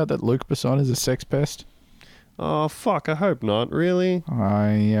just find out that Luc Besson is a sex pest? Oh, fuck, I hope not, really? I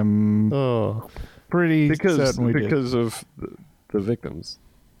am pretty certain we did. Because of the victims,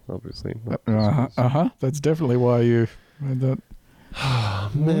 obviously. That's definitely why you made that. Oh,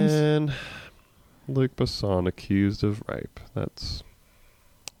 man. Luc Besson accused of rape. That's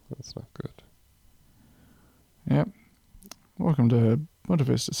not good. Yep. Welcome to Monte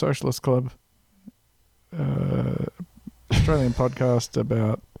Vista Socialist Club, Australian podcast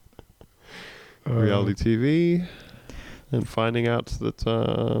about reality TV and finding out that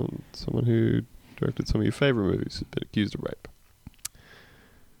someone who directed some of your favourite movies has been accused of rape.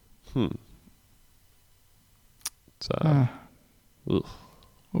 It's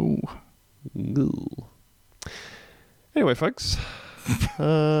Ooh. Anyway, folks.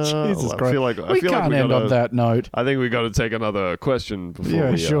 Jesus Christ. I feel like we can't end on that note. I think we got to take another question before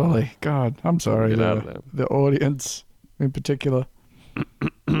Yeah, we, surely. God, I'm sorry. get out of there. The audience in particular.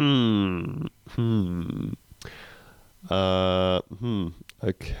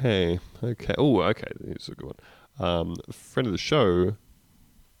 Okay. Oh, okay. Here's a good one. Friend of the show,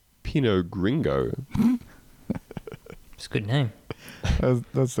 Pinot Gringo. It's a good name.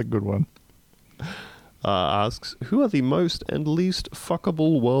 That's a good one. Asks, who are the most and least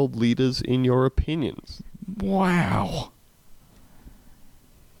fuckable world leaders in your opinions? Wow.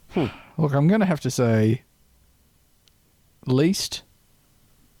 Look, I'm going to have to say least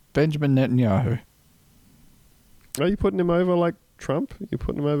Benjamin Netanyahu. Are you putting him over like Trump? Are you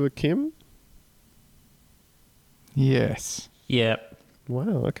putting him over Kim? Yes. Yep.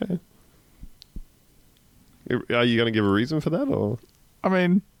 Wow, okay. Are you going to give a reason for that, or? I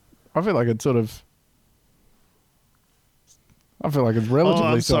mean, I feel like it's sort of... I feel like it's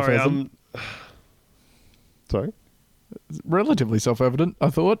relatively self-evident. Sorry? It's relatively self-evident,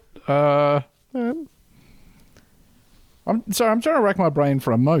 I thought. I'm sorry, I'm trying to rack my brain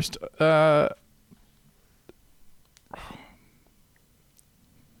for a most. I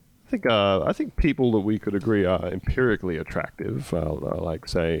think people that we could agree are empirically attractive, like,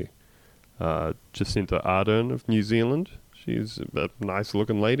 say, Jacinda Ardern of New Zealand. She's a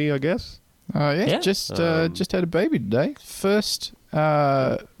nice-looking lady, I guess. Just had a baby today. First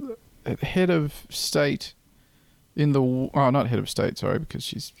head of state in the... Oh, not head of state, sorry, because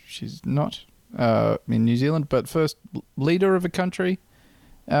she's not in New Zealand, but first leader of a country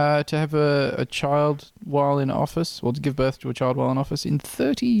to have a child while in office, or to give birth to a child while in office in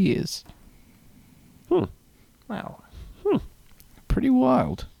 30 years. Wow. Pretty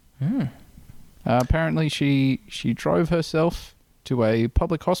wild. Apparently she drove herself to a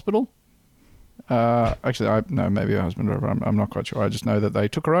public hospital. Actually, maybe her husband drove her. I'm not quite sure. I just know that they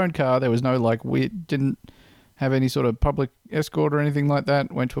took her own car. There was no, we didn't have any sort of public escort or anything like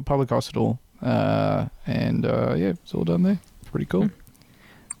that. Went to a public hospital. It's all done there. It's pretty cool.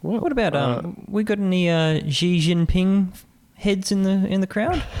 What about we got any Xi Jinping heads in the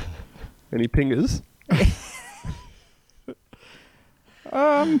crowd? Any pingers?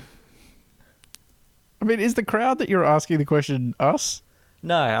 I mean, is the crowd that you're asking the question us?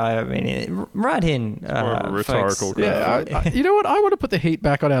 No, I mean, right in. More of a rhetorical folks. crowd. Yeah, you know what? I want to put the heat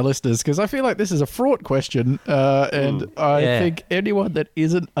back on our listeners because I feel like this is a fraught question, and I think anyone that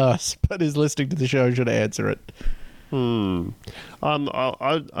isn't us but is listening to the show should answer it. I'm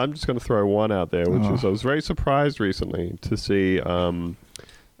just going to throw one out there, which is I was very surprised recently to see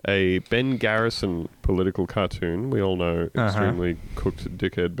a Ben Garrison political cartoon. We all know extremely cooked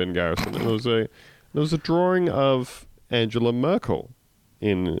dickhead Ben Garrison. And there was a drawing of Angela Merkel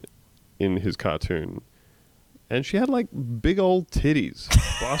in his cartoon, and she had like big old titties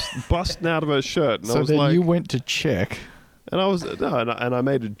busting out of her shirt. And so I was then like, you went to check. And I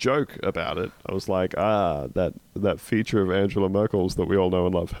made a joke about it. I was like, that feature of Angela Merkel's that we all know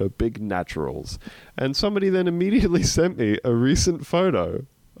and love, her big naturals. And somebody then immediately sent me a recent photo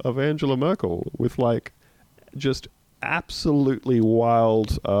of Angela Merkel with like just absolutely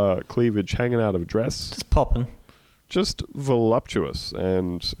wild cleavage hanging out of a dress. Just popping. Just voluptuous.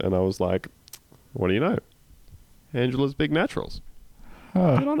 And I was like, what do you know? Angela's big naturals.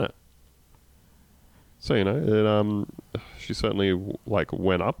 Get on it. So, she certainly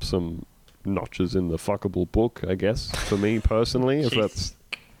went up some notches in the fuckable book, I guess, for me personally, if that's...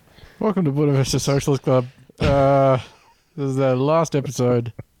 Welcome to Buddha vs. Socialist Club. This is the last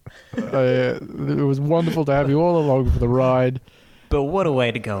episode. It was wonderful to have you all along for the ride. But what a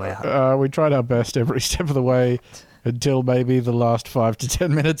way to go out. We tried our best every step of the way until maybe the last 5 to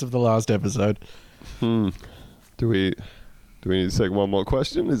 10 minutes of the last episode. Do we need to take one more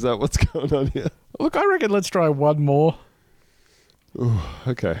question? Is that what's going on here? Look, I reckon let's try one more. Ooh,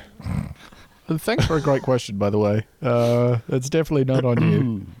 okay. And thanks for a great question, by the way. It's definitely not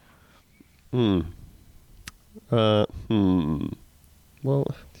on you. Well,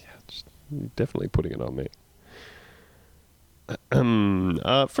 yeah, just definitely putting it on me. Friend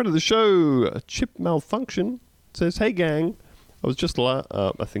of the show, Chip Malfunction, says, "Hey gang, I was just I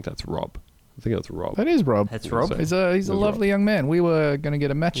think that's Rob. That is Rob. That's Rob. He's a lovely young man. We were going to get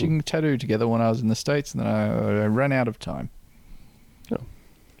a matching tattoo together when I was in the States, and then I ran out of time. Oh,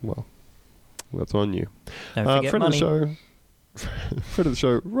 well, that's on you. Don't forget friend money. Friend of the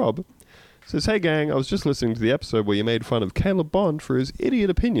show, Rob, says, "Hey gang, I was just listening to the episode where you made fun of Caleb Bond for his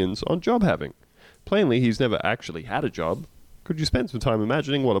idiot opinions on job having. Plainly, he's never actually had a job. Could you spend some time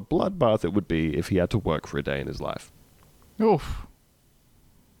imagining what a bloodbath it would be if he had to work for a day in his life?" Oof.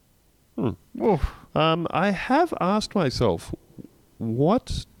 Oof. I have asked myself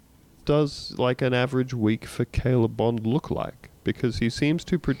what does like an average week for Caleb Bond look like? Because he seems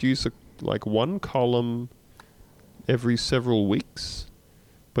to produce one column every several weeks,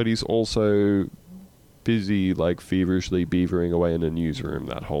 but he's also busy like feverishly beavering away in a newsroom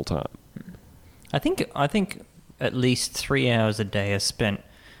that whole time. I think at least 3 hours a day are spent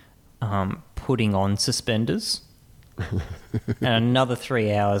putting on suspenders, and another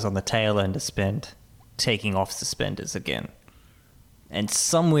 3 hours on the tail end are spent taking off suspenders again. And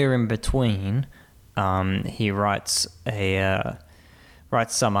somewhere in between, he writes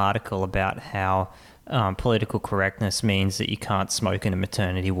some article about how political correctness means that you can't smoke in a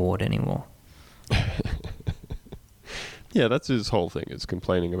maternity ward anymore. Yeah, that's his whole thing, is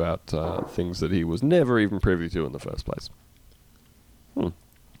complaining about things that he was never even privy to in the first place.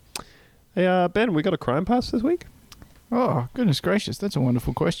 Hey, Ben, we got a crime pass this week? Oh, goodness gracious, that's a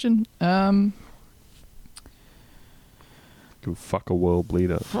wonderful question. Go fuck a world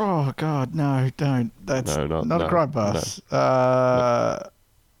leader. Oh, God, no, don't. That's not a crime pass. No.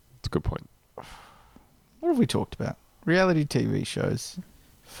 It's a good point. What have we talked about? Reality TV shows.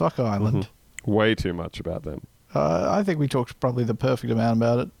 Fuck Island. Mm-hmm. Way too much about them. I think we talked probably the perfect amount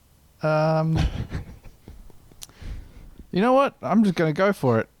about it. You know what? I'm just going to go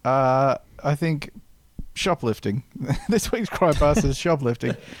for it. I think shoplifting. This week's crime pass is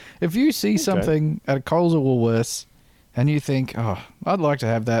shoplifting. If you see something at a Coles or Woolworths and you think, oh, I'd like to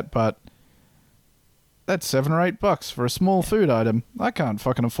have that, but that's $7 or $8 for a small food item. I can't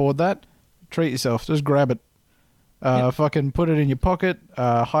fucking afford that. Treat yourself. Just grab it. Fucking put it in your pocket.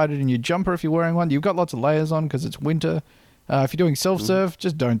 Hide it in your jumper if you're wearing one. You've got lots of layers on because it's winter. If you're doing self-serve,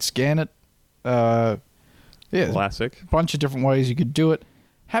 just don't scan it. Classic. A bunch of different ways you could do it.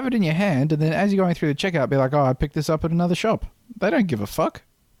 Have it in your hand, and then as you're going through the checkout, be like, oh, I picked this up at another shop. They don't give a fuck.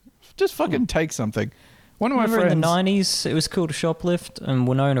 Just fucking take something. One of my friends... in the 90s, it was cool to shoplift, and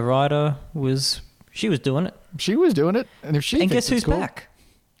Winona Ryder she was doing it. She was doing it, and if she and guess who's cool, back?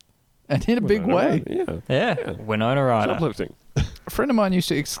 And in a big way. Yeah. Winona Ryder. Shoplifting. A friend of mine used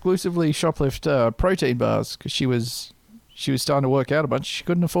to exclusively shoplift protein bars because she was starting to work out a bunch. She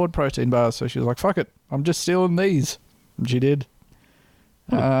couldn't afford protein bars, so she was like, fuck it, I'm just stealing these. And she did.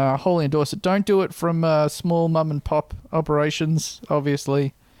 Wholly endorse it. Don't do it from small mum and pop operations,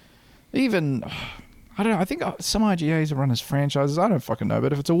 obviously. Even, I don't know, I think some IGAs are run as franchises. I don't fucking know,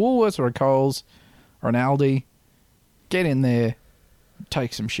 but if it's a Woolworths or a Coles or an Aldi, get in there,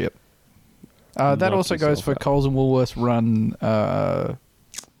 take some shit. That also goes for Coles and Woolworths run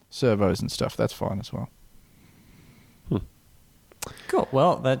servos and stuff. That's fine as well. Cool.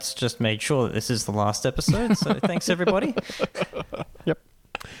 Well, that's just made sure that this is the last episode, so thanks, everybody. Yep.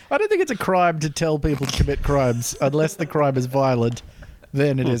 I don't think it's a crime to tell people to commit crimes unless the crime is violent.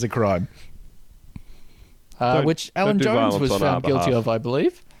 Then it is a crime. Which Alan Jones was found guilty of, I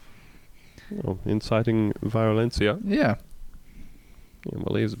believe. Oh, inciting violencia. Yeah. Yeah,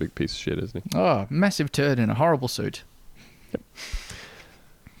 well, he's a big piece of shit, isn't he? Oh, massive turd in a horrible suit. Yep.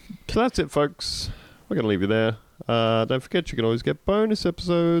 So that's it, folks. We're going to leave you there. Don't forget, you can always get bonus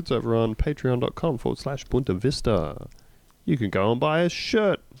episodes over on patreon.com/Bunta Vista. You can go and buy a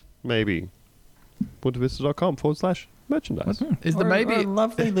shirt, maybe. buntavista.com/merchandise. Is there maybe a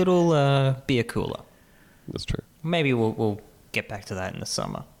lovely little beer cooler? That's true. Maybe we'll get back to that in the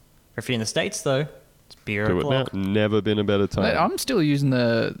summer. If you're in the States, though, it's beer Do o'clock. it now. Never been a better time. I'm still using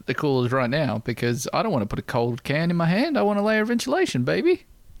the coolers right now because I don't want to put a cold can in my hand. I want a layer of insulation, baby.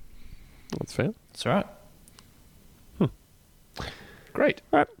 That's fair. That's right. Great.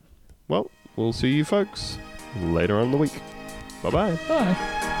 All right. Well, we'll see you folks later on in the week. Bye-bye. Bye.